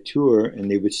on their tour, and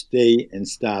they would stay and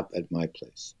stop at my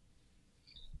place.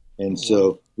 And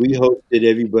so we hosted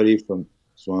everybody from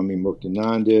Swami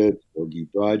Muktananda, Yogi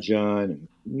Bhajan, and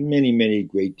many, many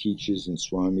great teachers and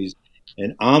swamis.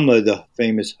 And Amma, the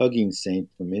famous hugging saint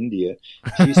from India,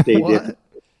 she stayed there.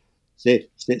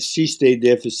 She stayed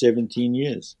there for 17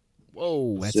 years.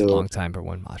 Whoa, that's a long time for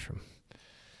one ashram.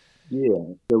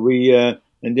 Yeah. So we,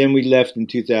 and then we left in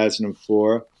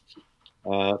 2004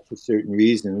 for certain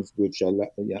reasons, which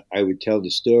I would tell the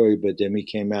story, but then we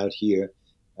came out here,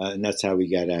 and that's how we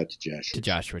got out to Joshua. To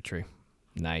Joshua Tree.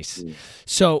 Nice. Yeah.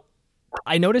 So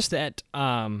I noticed that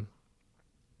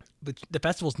the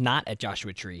festival's not at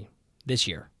Joshua Tree this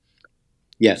year.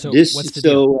 Yeah. So what's the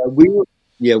deal?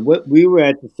 We were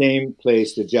at the same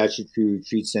place, the Joshua Tree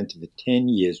Retreat Center, for 10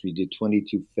 years. We did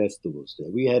 22 festivals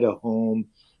there. We had a home.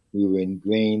 We were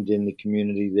ingrained in the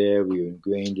community there. We were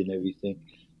ingrained in everything.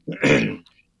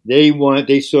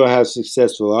 They saw how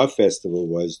successful our festival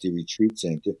was, the retreat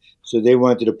center. So they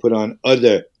wanted to put on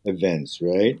other events,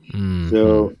 right? Mm-hmm.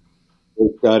 So they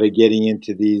started getting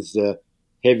into these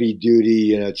heavy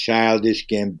duty, Childish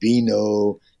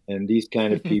Gambino and these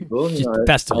kind of people.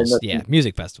 Festivals,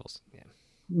 music festivals. Yeah.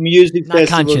 Music Not festivals.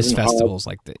 Conscious and festivals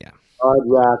like that, yeah. hard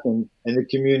rock, and the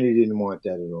community didn't want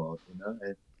that at all,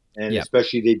 and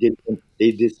especially they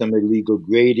did some illegal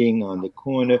grading on the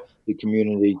corner. The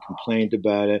community complained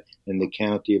about it, and the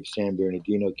county of San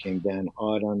Bernardino came down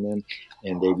hard on them,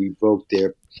 and they revoked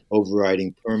their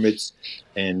overriding permits,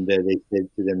 and they said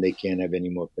to them they can't have any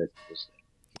more festivals.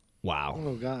 Wow.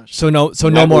 Oh gosh. So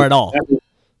no more at all.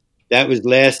 That was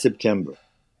last September.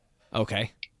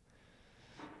 Okay.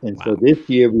 And so this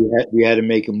year we had to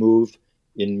make a move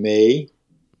in May.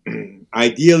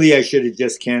 Ideally, I should have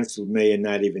just canceled May and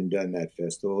not even done that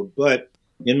festival. But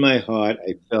in my heart,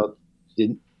 I felt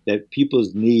that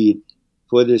people's need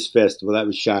for this festival, that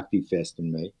was Shakti Fest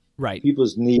in May. Right.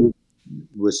 People's need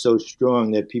was so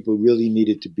strong that people really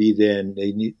needed to be there, and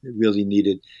they really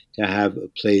needed to have a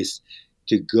place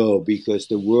to go, because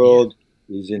the world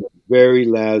is in a very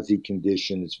lousy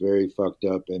condition. It's very fucked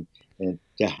up. And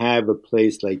to have a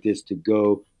place like this to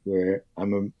go where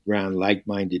I'm around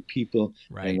like-minded people,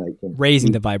 right, and I can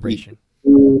raising the vibration,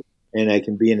 and I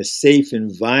can be in a safe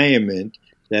environment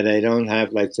that I don't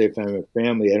have, like, say, if I'm a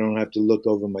family, I don't have to look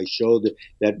over my shoulder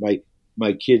that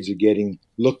my kids are getting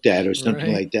looked at or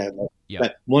something like that.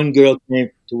 But one girl came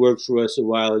to work for us a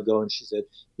while ago, and she said,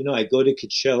 I go to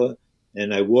Coachella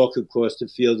and I walk across the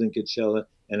field in Coachella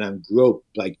and I'm groped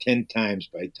like 10 times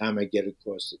by the time I get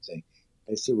across the thing.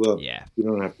 I said, well, you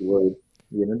don't have to worry.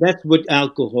 That's what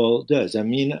alcohol does. I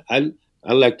mean, I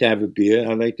like to have a beer.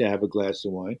 I like to have a glass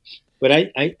of wine. But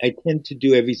I tend to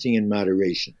do everything in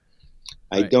moderation.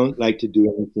 I don't like to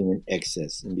do anything in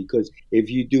excess. And because if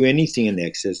you do anything in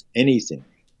excess, anything,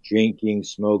 drinking,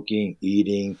 smoking,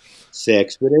 eating,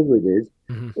 sex, whatever it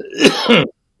is,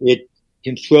 it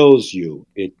controls you.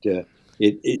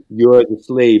 You're the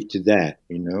slave to that,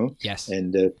 Yes.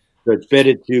 And so it's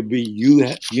better to be, you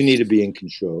need to be in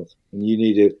control, and you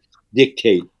need to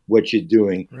dictate what you're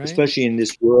doing, especially in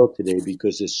this world today,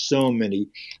 because there's so many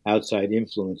outside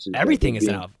influences. Everything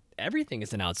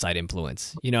is an outside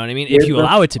influence. You know what I mean? If you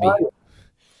allow it to be.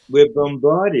 We're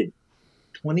bombarded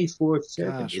 24/7.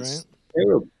 Gosh, it's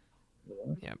terrible.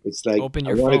 Yeah. It's like, open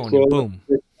your phone and boom.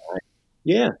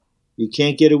 Yeah, you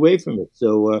can't get away from it.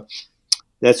 So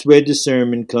that's where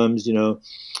discernment comes.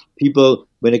 People,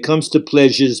 when it comes to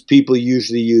pleasures, people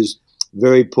usually use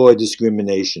very poor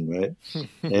discrimination, right?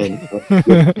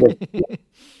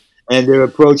 And their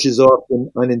approach is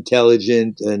often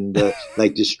unintelligent and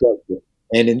like destructive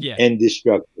and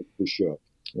destructive for sure.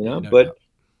 But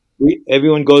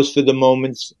everyone goes for the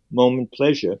moment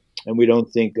pleasure, and we don't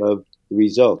think of the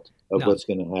result of what's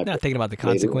going to happen. Not thinking about the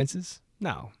consequences.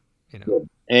 No,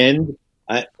 And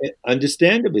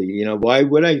understandably, why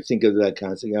would I think of that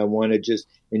concept? I want to just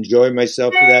enjoy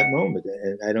myself for that moment,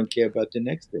 and I don't care about the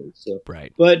next day. So,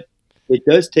 but it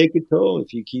does take a toll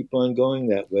if you keep on going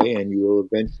that way, and you will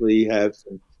eventually have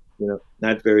some,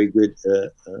 not very good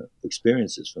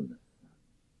experiences from that.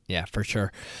 Yeah, for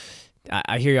sure.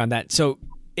 I hear you on that. So,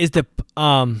 is the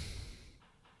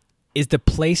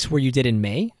place where you did in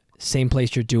May same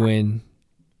place you're doing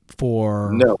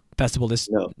for festival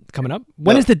coming up?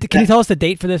 When is can you tell us the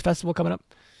date for this festival coming up?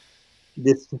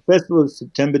 This festival is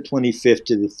September 25th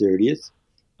to the 30th.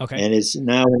 Okay. And it's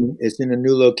in a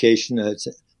new location.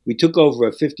 We took over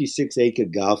a 56-acre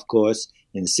golf course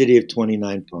in the city of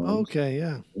 29 Palms. Okay,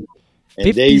 yeah.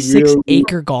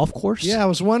 56-acre golf course? Yeah, I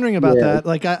was wondering about that.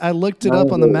 Like, I looked it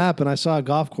up on the map and I saw a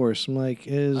golf course. I'm like,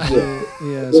 is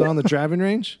it on the driving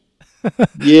range?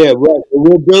 Yeah, right.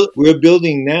 We're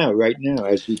building right now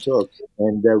as we talk,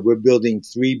 and we're building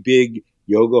 3 big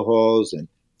yoga halls and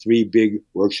 3 big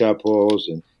workshop halls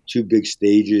and 2 big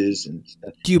stages and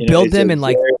stuff. Do you build them in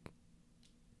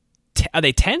are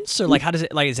they tents, or like how does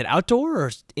it, like, is it outdoor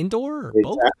or indoor or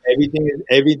both?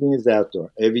 Everything is outdoor.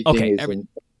 Everything is.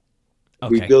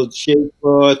 We build shade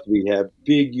cloth. We have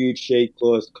big, huge shade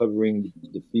cloths covering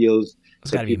the fields.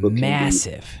 It's got to be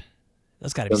massive.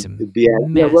 That's got to be some.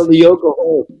 Well, the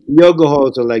yoga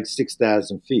halls are like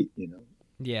 6,000 feet.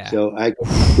 Yeah. So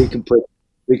we can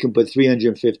put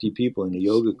 350 people in the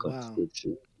yoga class. Wow.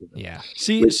 Yeah.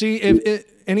 See, if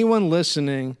anyone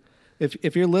listening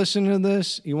if you're listening to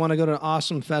this, you want to go to an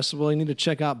awesome festival, you need to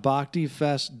check out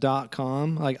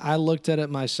bhaktifest.com. Like, I looked at it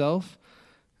myself,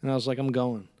 and I was like, I'm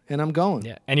going. And I'm going.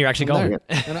 Yeah, and you're actually going.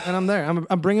 and I'm there.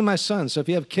 I'm bringing my son. So if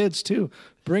you have kids too,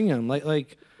 bring them.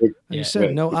 Like you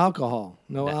said, no alcohol.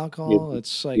 No alcohol.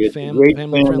 It's like family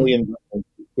friendly.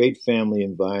 Great family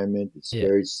environment. It's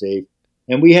very safe.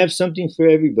 And we have something for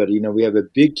everybody. You know, we have a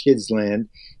big kids land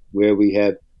where we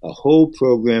have a whole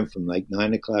program from like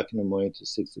 9 o'clock in the morning to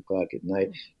 6 o'clock at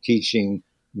night, teaching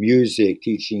music,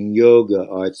 teaching yoga,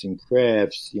 arts and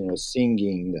crafts, you know,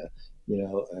 singing,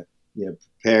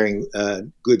 preparing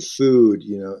good food.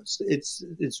 You know, it's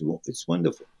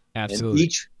wonderful. Absolutely.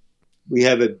 And we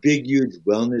have a big, huge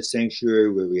wellness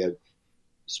sanctuary where we have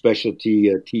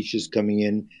specialty teachers coming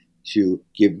in to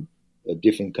give a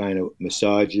different kind of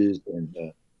massages and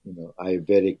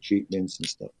Ayurvedic treatments and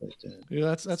stuff like that.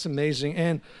 Yeah, that's amazing.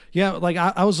 And yeah, like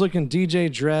I was looking, DJ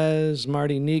Drez,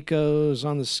 Marty Nico's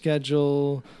on the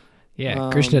schedule. Yeah,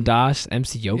 Krishna Das,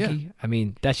 MC Yogi. Yeah. I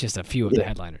mean, that's just a few of the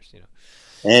headliners, you know.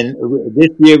 And this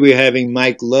year we're having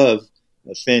Mike Love,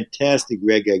 a fantastic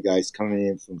reggae guy coming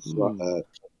in from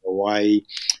Hawaii.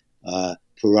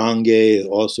 Parangi,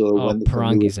 also a wonderful.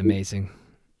 Parangi's amazing.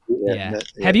 Yeah.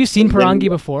 Have you seen Parangi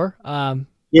before?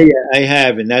 Yeah, I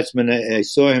have, and that's when I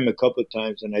saw him a couple of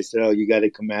times, and I said, "Oh, you got to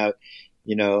come out,"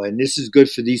 you know. And this is good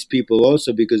for these people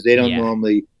also because they don't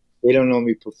normally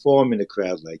perform in a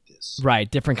crowd like this.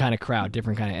 Right, different kind of crowd,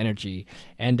 different kind of energy.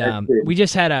 And we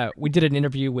did an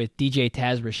interview with DJ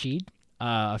Taz Rashid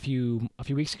a few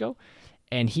weeks ago,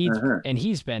 and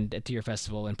he's been to your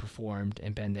festival and performed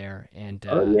and been there, and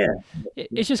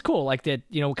it's just cool, like that,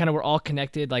 you know, kind of we're all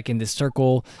connected, like in this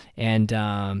circle, and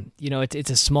you know, it's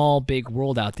a small big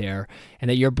world out there, and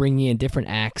that you're bringing in different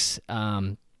acts,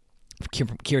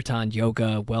 kirtan,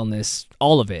 yoga, wellness,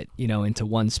 all of it, you know, into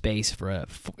one space for a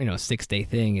 6-day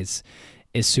thing is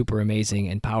super amazing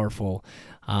and powerful.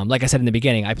 Like I said in the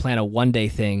beginning, I plan a 1-day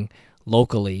thing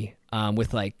locally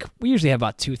with we usually have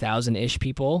about 2,000-ish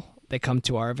people that come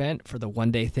to our event for the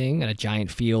 1-day thing in a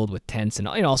giant field with tents and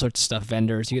all sorts of stuff,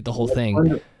 vendors. You get the whole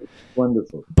thing.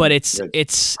 Wonderful. But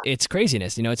it's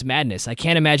craziness. You know, it's madness. I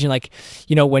can't imagine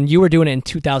when you were doing it in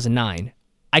 2009.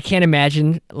 I can't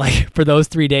imagine for those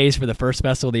 3 days for the first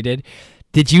festival they did.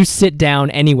 Did you sit down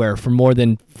anywhere for more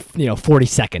than 40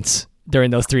 seconds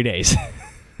during those 3 days?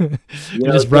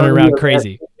 You're just running around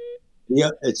crazy. Yeah,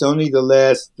 it's only the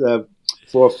last 4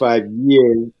 or 5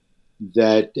 years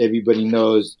that everybody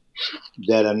knows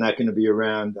that I'm not going to be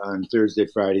around on Thursday,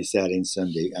 Friday, Saturday, and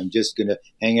Sunday. I'm just going to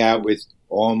hang out with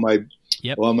all my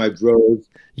bros.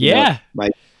 Yeah, my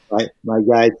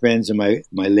guy friends and my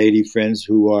lady friends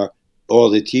who are all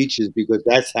the teachers, because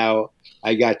that's how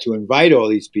I got to invite all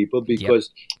these people, because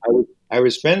I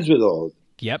was friends with all of them.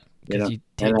 Yep, because you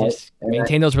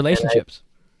maintain those relationships.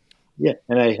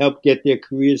 And I helped get their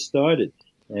careers started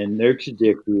and nurtured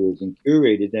their careers and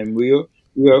curated them. We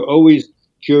are always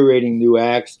curating new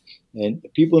acts, and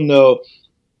people know,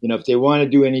 if they want to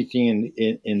do anything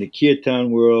in the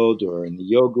kirtan world or in the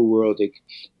yoga world,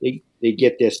 they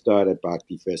get their start at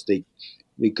Bhakti Fest.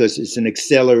 Because it's an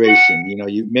acceleration.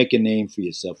 You make a name for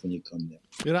yourself when you come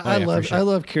there. I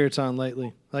love kirtan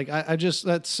lately. I just,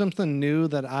 that's something new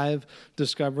that I've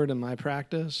discovered in my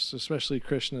practice, especially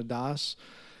Krishna Das,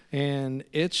 and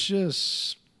it's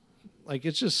just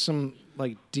some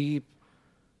deep.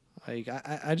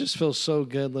 I just feel so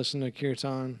good listening to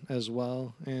kirtan as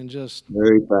well, and just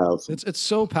very powerful. It's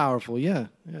so powerful. Yeah,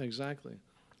 exactly.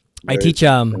 I teach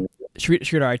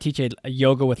Sridhar, I teach a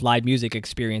yoga with live music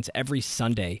experience every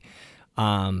Sunday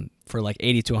for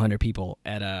 80 to 100 people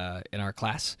in our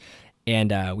class,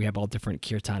 and we have all different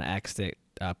kirtan acts that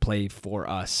play for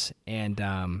us, and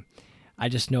I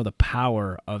just know the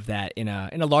power of that in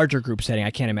a larger group setting.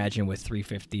 I can't imagine with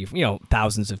 350,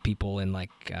 thousands of people in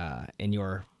in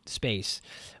your space,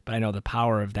 but I know the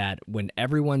power of that when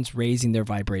everyone's raising their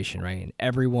vibration, right, and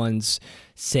everyone's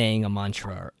saying a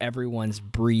mantra, or everyone's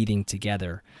breathing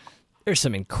together. There's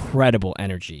some incredible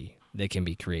energy that can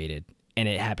be created, and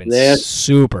it happens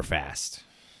super fast.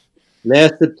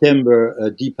 Last September,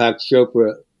 Deepak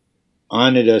Chopra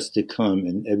honored us to come,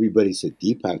 and everybody said,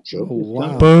 "Deepak Chopra,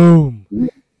 wow. Boom!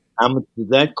 How much did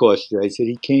that cost you?" I said,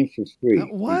 "He came for free."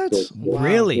 What? Wow.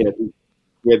 Really?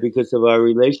 Yeah, because of our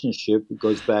relationship. It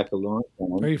goes back a long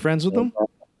time. Are you friends with them?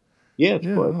 Yeah, of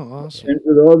course. Oh, awesome. Friends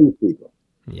with all these people.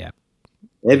 Yeah.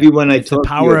 Everyone I talk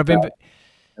to.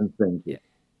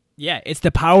 Yeah, it's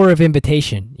the power of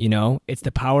invitation, It's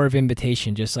the power of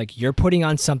invitation, just like you're putting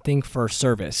on something for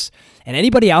service. And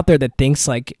anybody out there that thinks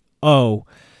that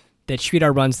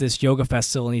Sridhar runs this yoga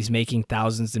festival and he's making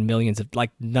thousands and millions of,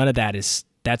 none of that is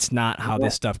that's not how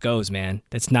this stuff goes, man.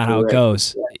 That's not how it Correct.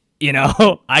 goes. You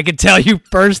know, I can tell you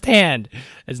firsthand,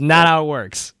 it's not how it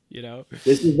works, you know.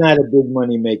 This is not a big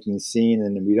money making scene,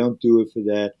 and we don't do it for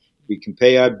that. We can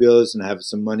pay our bills and have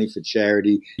some money for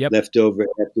charity Yep. left over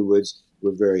afterwards.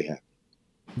 We're very happy.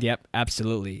 Yep,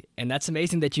 absolutely. And that's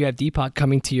amazing that you have Deepak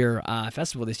coming to your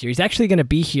festival this year. He's actually going to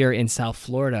be here in South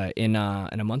Florida in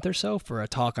a month or so for a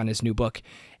talk on his new book.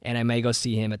 And I may go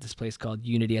see him at this place called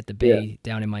Unity at the Bay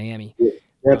down in Miami. Yeah.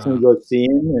 Definitely go see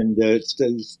him and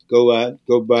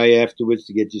go by afterwards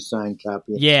to get your signed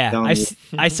copy. Yeah,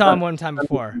 I saw him one time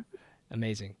before.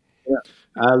 Amazing.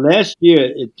 Yeah. Last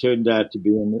year, it turned out to be,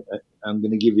 I'm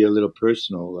going to give you a little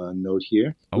personal note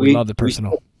here. Oh, we love the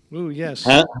personal. Ooh, yes.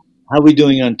 How are we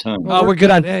doing on time? Oh, we're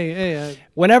good on. Hey.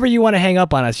 Whenever you want to hang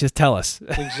up on us, just tell us.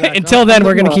 Exactly. Until then,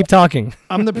 we're going to keep talking.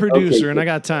 I'm the producer, and I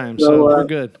got time, so we're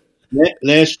good.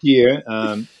 Last year,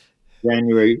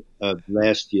 January of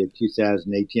last year,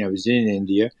 2018, I was in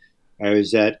India. I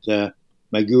was at,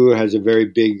 my guru has a very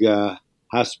big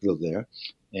hospital there,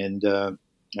 and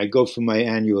I go for my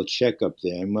annual checkup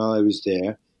there. And while I was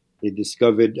there, they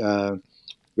discovered a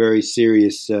very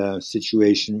serious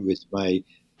situation with my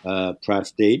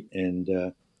prostate and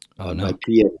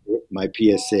my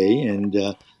PSA.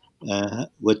 And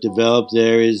what developed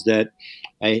there is that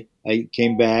I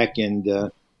came back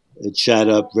and it shot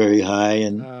up very high,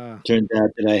 and turned out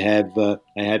that I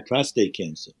had prostate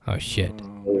cancer. Oh shit!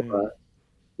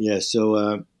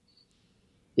 So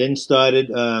then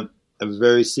started a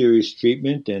very serious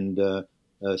treatment and a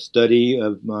study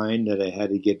of mine that I had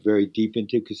to get very deep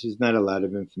into because there's not a lot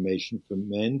of information for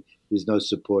men. There's no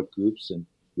support groups, and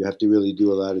you have to really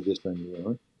do a lot of this on your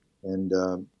own. And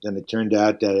then it turned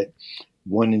out that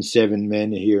 1 in 7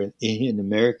 men here in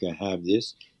America have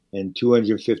this. And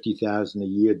 250,000 a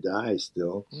year die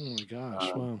still. Oh my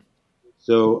gosh! Wow.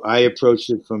 So I approached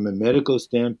it from a medical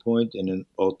standpoint and an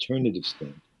alternative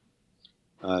standpoint.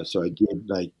 So I did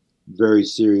like very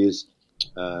serious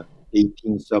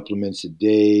 18 supplements a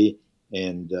day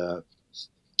and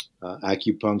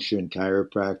acupuncture and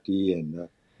chiropractic, and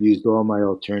used all my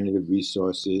alternative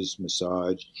resources,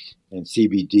 massage and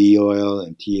CBD oil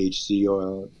and THC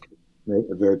oil.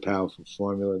 A very powerful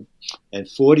formula, and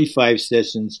 45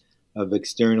 sessions of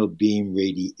external beam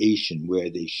radiation where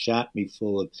they shot me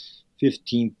full of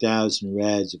 15,000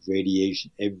 rads of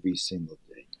radiation every single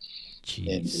day. Jeez.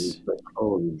 And it was like,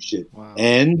 holy shit. Wow.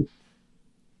 And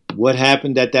what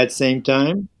happened at that same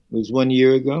time was 1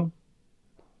 year ago.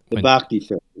 The Bhakti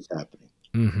Fest was happening.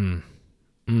 Mm-hmm.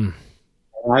 Mm.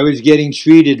 And I was getting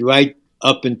treated right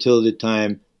up until the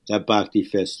time that Bhakti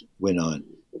Fest went on.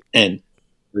 And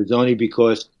it was only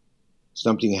because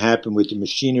something happened with the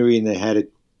machinery and they had to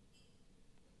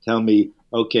tell me,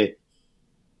 okay,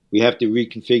 we have to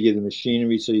reconfigure the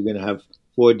machinery, so you're going to have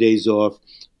 4 days off.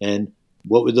 And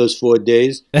what were those 4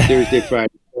 days? Thursday,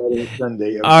 Friday, Saturday,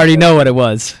 Sunday. I already know what it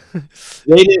was.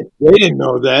 They didn't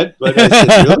know that, but I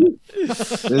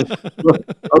said, really?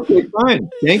 Okay, fine.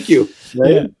 Thank you.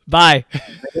 Right? Yeah. Bye.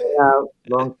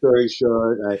 Long story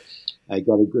short, I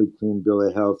got a good clean bill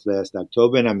of health last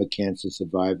October, and I'm a cancer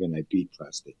survivor, and I beat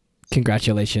prostate.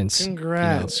 Congratulations.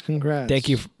 Congrats. Thank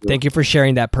you for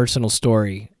sharing that personal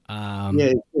story.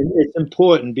 It's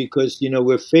important because,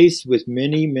 we're faced with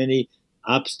many, many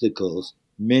obstacles,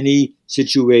 many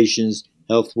situations,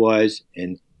 health-wise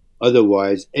and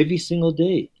otherwise, every single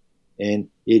day. And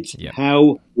it's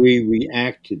how we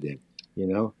react to them.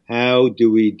 How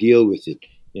do we deal with it?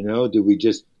 Do we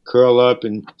just curl up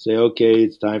and say, okay,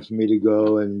 it's time for me to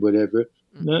go and whatever?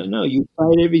 No, you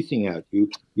fight everything out. You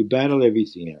battle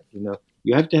everything out.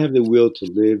 You have to have the will to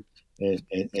live and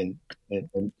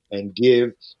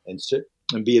give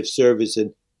and be of service.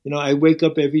 And I wake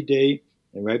up every day,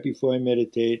 and right before I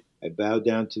meditate, I bow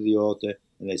down to the altar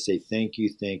and I say, thank you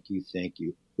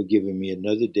for giving me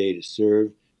another day to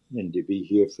serve and to be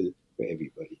here for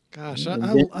everybody. Gosh, I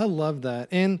love that.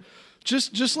 And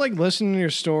just like listening to your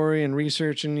story and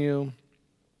researching you,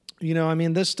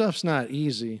 this stuff's not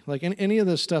easy. Like any of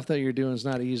the stuff that you're doing is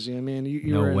not easy. I mean,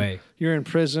 you're in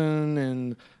prison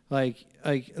and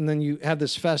and then you have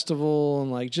this festival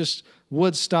and just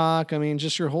Woodstock. I mean,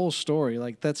 just your whole story.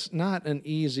 That's not an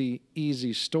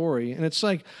easy story. And it's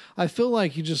I feel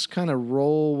like you just kind of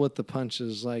roll with the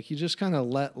punches. You just kind of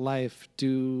let life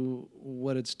do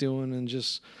what it's doing. And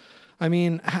just,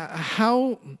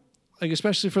 how,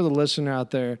 especially for the listener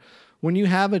out there, when you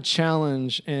have a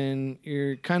challenge and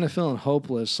you're kind of feeling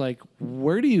hopeless,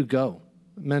 where do you go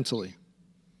mentally?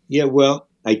 Yeah, well,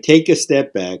 I take a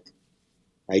step back.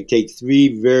 I take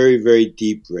 3 very, very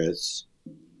deep breaths.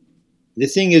 The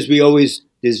thing is,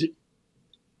 there's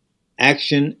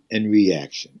action and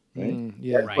reaction. right?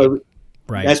 Yeah.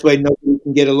 Right. That's why nobody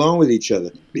can get along with each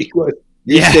other, because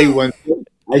you Yeah. say one thing,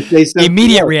 I say something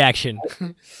Immediate else. reaction.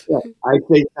 Yeah, I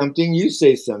say something, you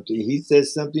say something, he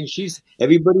says something,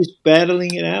 everybody's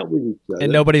battling it out with each other.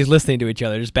 And nobody's listening to each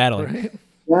other, just battling. Right.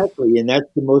 Exactly, and that's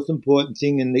the most important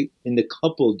thing in the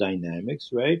couple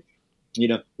dynamics, right?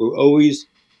 We're always,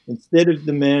 instead of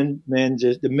the man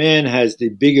has the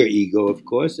bigger ego, of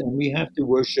course, and we have to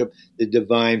worship the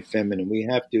divine feminine. We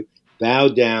have to bow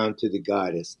down to the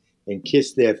goddess and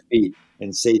kiss their feet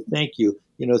and say thank you,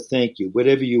 thank you,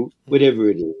 whatever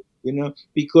it is,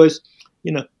 because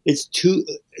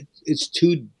it's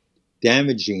too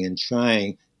damaging and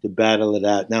trying to battle it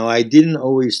out. Now, I didn't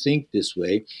always think this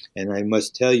way, and I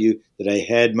must tell you that I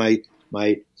had my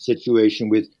situation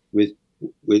with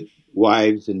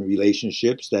wives and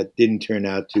relationships that didn't turn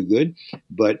out too good,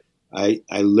 but I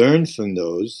learned from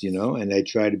those, and I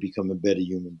try to become a better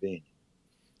human being.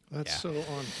 That's so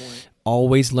on point.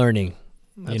 Always learning.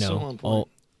 That's so on point.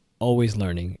 Always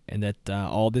learning, and that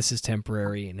all this is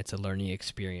temporary, and it's a learning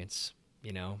experience.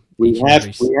 We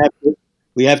have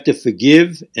to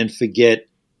forgive and forget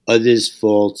others'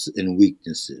 faults and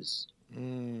weaknesses.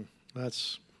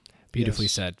 That's beautifully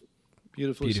yes. said.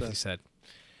 Beautifully said.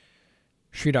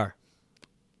 Sridhar,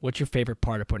 what's your favorite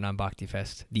part of putting on Bhakti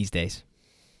Fest these days?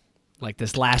 Like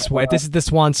this last way, this is the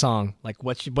swan song. Like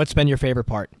what's been your favorite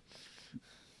part?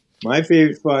 My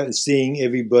favorite part is seeing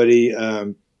everybody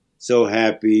so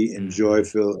happy and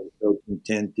joyful and so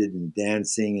contented and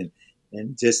dancing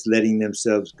and just letting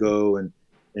themselves go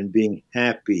and being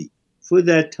happy for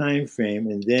that time frame,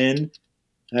 and then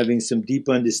having some deep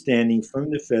understanding from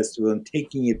the festival and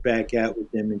taking it back out with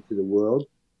them into the world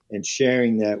and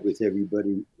sharing that with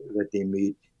everybody that they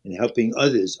meet and helping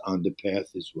others on the path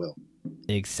as well.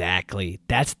 Exactly.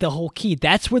 That's the whole key.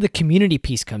 That's where the community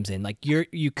piece comes in. Like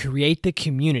you create the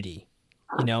community,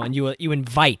 and you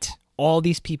invite all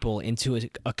these people into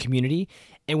a community,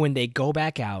 and when they go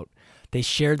back out, they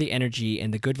share the energy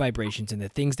and the good vibrations and the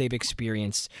things they've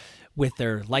experienced with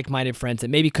their like-minded friends that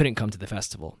maybe couldn't come to the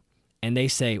festival. And they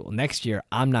say, well, next year,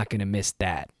 I'm not going to miss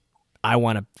that. I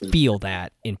want to feel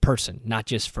that in person, not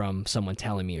just from someone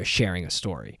telling me or sharing a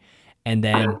story. And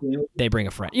then they bring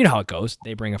a friend. You know how it goes.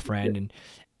 They bring a friend,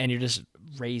 and you're just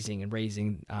raising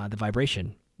the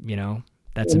vibration.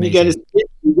 That's amazing.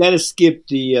 You got to skip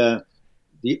the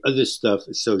other stuff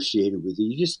associated with it.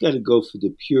 You just got to go for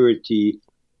the purity.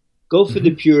 Go for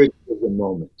the purity of the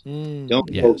moment.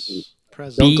 Don't go for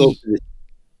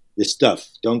the stuff.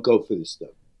 Don't go for the stuff.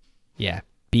 Yeah,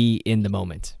 be in the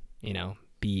moment.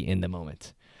 Be in the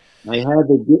moment. I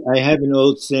have an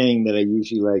old saying that I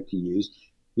usually like to use.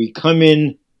 We come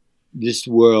in this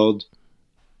world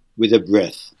with a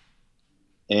breath,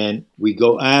 and we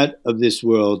go out of this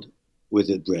world with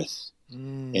a breath,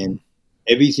 and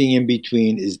everything in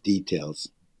between is details.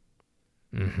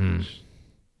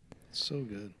 So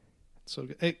good. So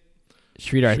good. Hey,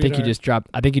 Sridhar, I think you just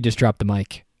dropped the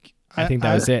mic. I think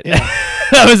that was it. Yeah.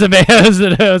 That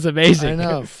was amazing. I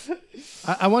know.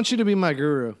 I want you to be my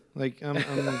guru. Like I'm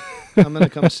gonna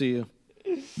come see you.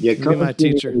 Yeah, come be my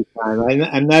teacher.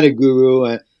 I'm not a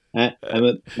guru.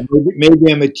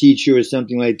 Maybe I'm a teacher or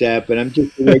something like that, but I'm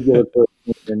just a regular person.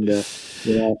 And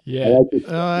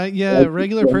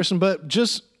regular person. But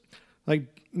just like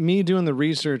me doing the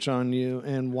research on you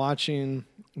and watching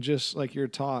just like your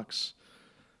talks,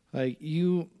 I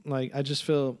just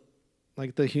feel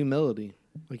like the humility.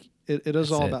 Like it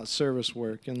is all about service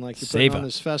work, and like you're putting on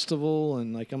this festival,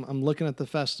 and like I'm looking at the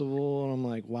festival, and I'm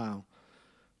like, wow,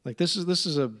 like this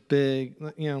is a big,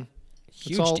 huge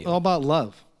it's all deal. all about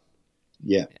love.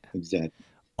 Yeah, exactly.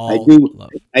 Love.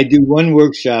 I do one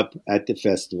workshop at the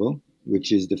festival,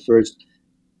 which is the first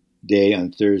day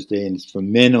on Thursday, and it's for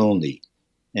men only.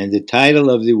 And the title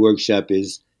of the workshop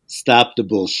is "Stop the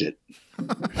Bullshit."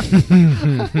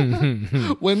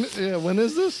 When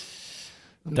is this?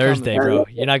 Thursday, bro.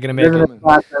 You're not gonna make it. 11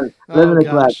 o'clock on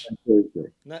Thursday.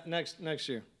 Next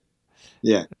year.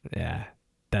 Yeah. Yeah,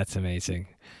 that's amazing.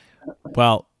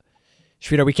 Well,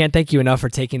 Sridhar, we can't thank you enough for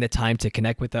taking the time to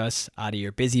connect with us out of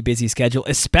your busy schedule,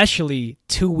 especially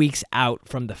 2 weeks out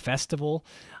from the festival.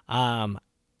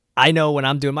 I know when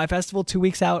I'm doing my festival 2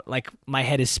 weeks out, like my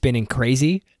head is spinning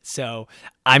crazy. So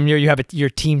you have your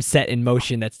team set in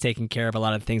motion that's taking care of a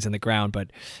lot of things on the ground.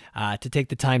 But to take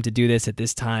the time to do this at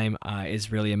this time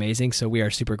is really amazing. So we are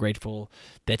super grateful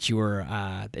that you were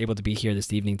able to be here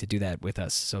this evening to do that with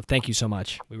us. So thank you so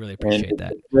much. We really appreciate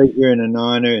that. It's a pleasure and an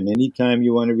honor. And anytime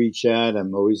you want to reach out,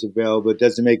 I'm always available. It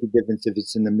doesn't make a difference if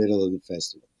it's in the middle of the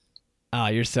festival. Oh,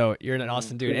 you're an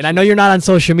awesome dude. And I know you're not on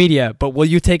social media, but will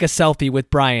you take a selfie with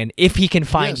Brian if he can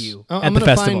find you at the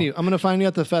festival? I'm gonna find you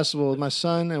at the festival with my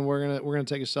son, and we're gonna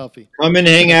take a selfie. Come and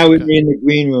hang out with me in the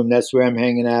green room. That's where I'm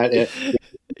hanging out. And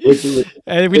we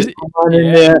just, come on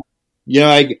in there. You know,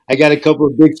 I got a couple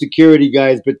of big security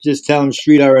guys, but just tell them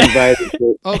Sridhar invited.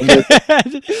 Okay,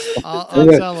 I'll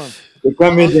tell them. We'll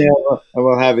come in there and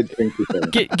we'll have a drink together.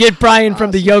 Get Brian from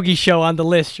the Yogi Show on the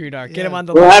list, Sridhar. Get him on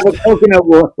the list. We'll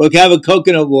have a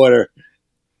coconut water.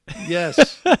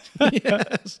 Yes.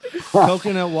 Yes.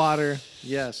 Coconut water.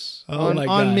 Yes.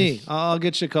 On me. I'll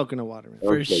get you coconut water. Man.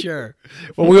 For sure.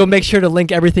 Well, we will make sure to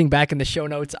link everything back in the show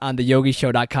notes on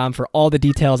theyogishow.com for all the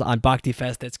details on Bhakti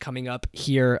Fest that's coming up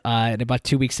here in about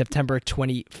 2 weeks, September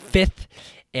 25th.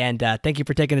 And thank you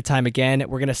for taking the time again.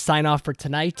 We're going to sign off for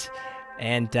tonight.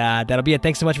 And that'll be it.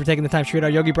 Thanks so much for taking the time,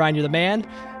 Sridhar. Yogi Brian, you're the man.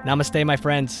 Namaste, my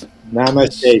friends.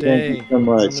 Namaste. Thank you so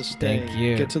much. Namaste. Thank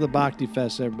you. Get to the Bhakti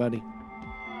Fest, everybody.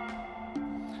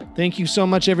 Thank you so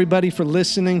much, everybody, for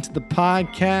listening to the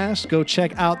podcast. Go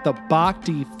check out the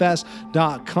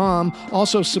BhaktiFest.com.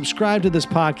 Also, subscribe to this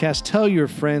podcast. Tell your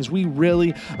friends. We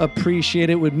really appreciate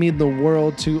it. It would mean the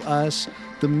world to us.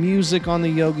 The music on The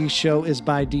Yogi Show is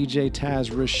by DJ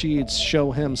Taz Rashid.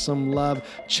 Show him some love.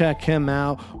 Check him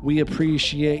out. We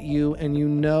appreciate you. And you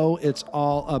know it's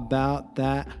all about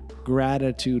that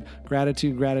gratitude.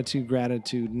 Gratitude, gratitude,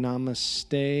 gratitude.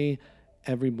 Namaste,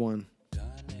 everyone.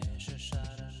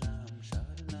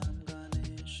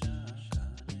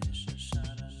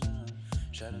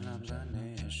 Sharanam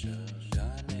Ganesha,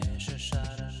 Ganesha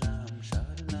Sharanam,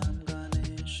 Sharanam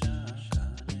Ganesha,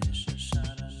 Ganesha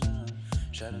Sharanam,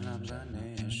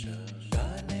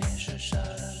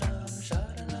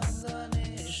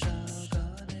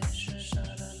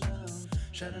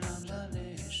 Sharanam Ganesha.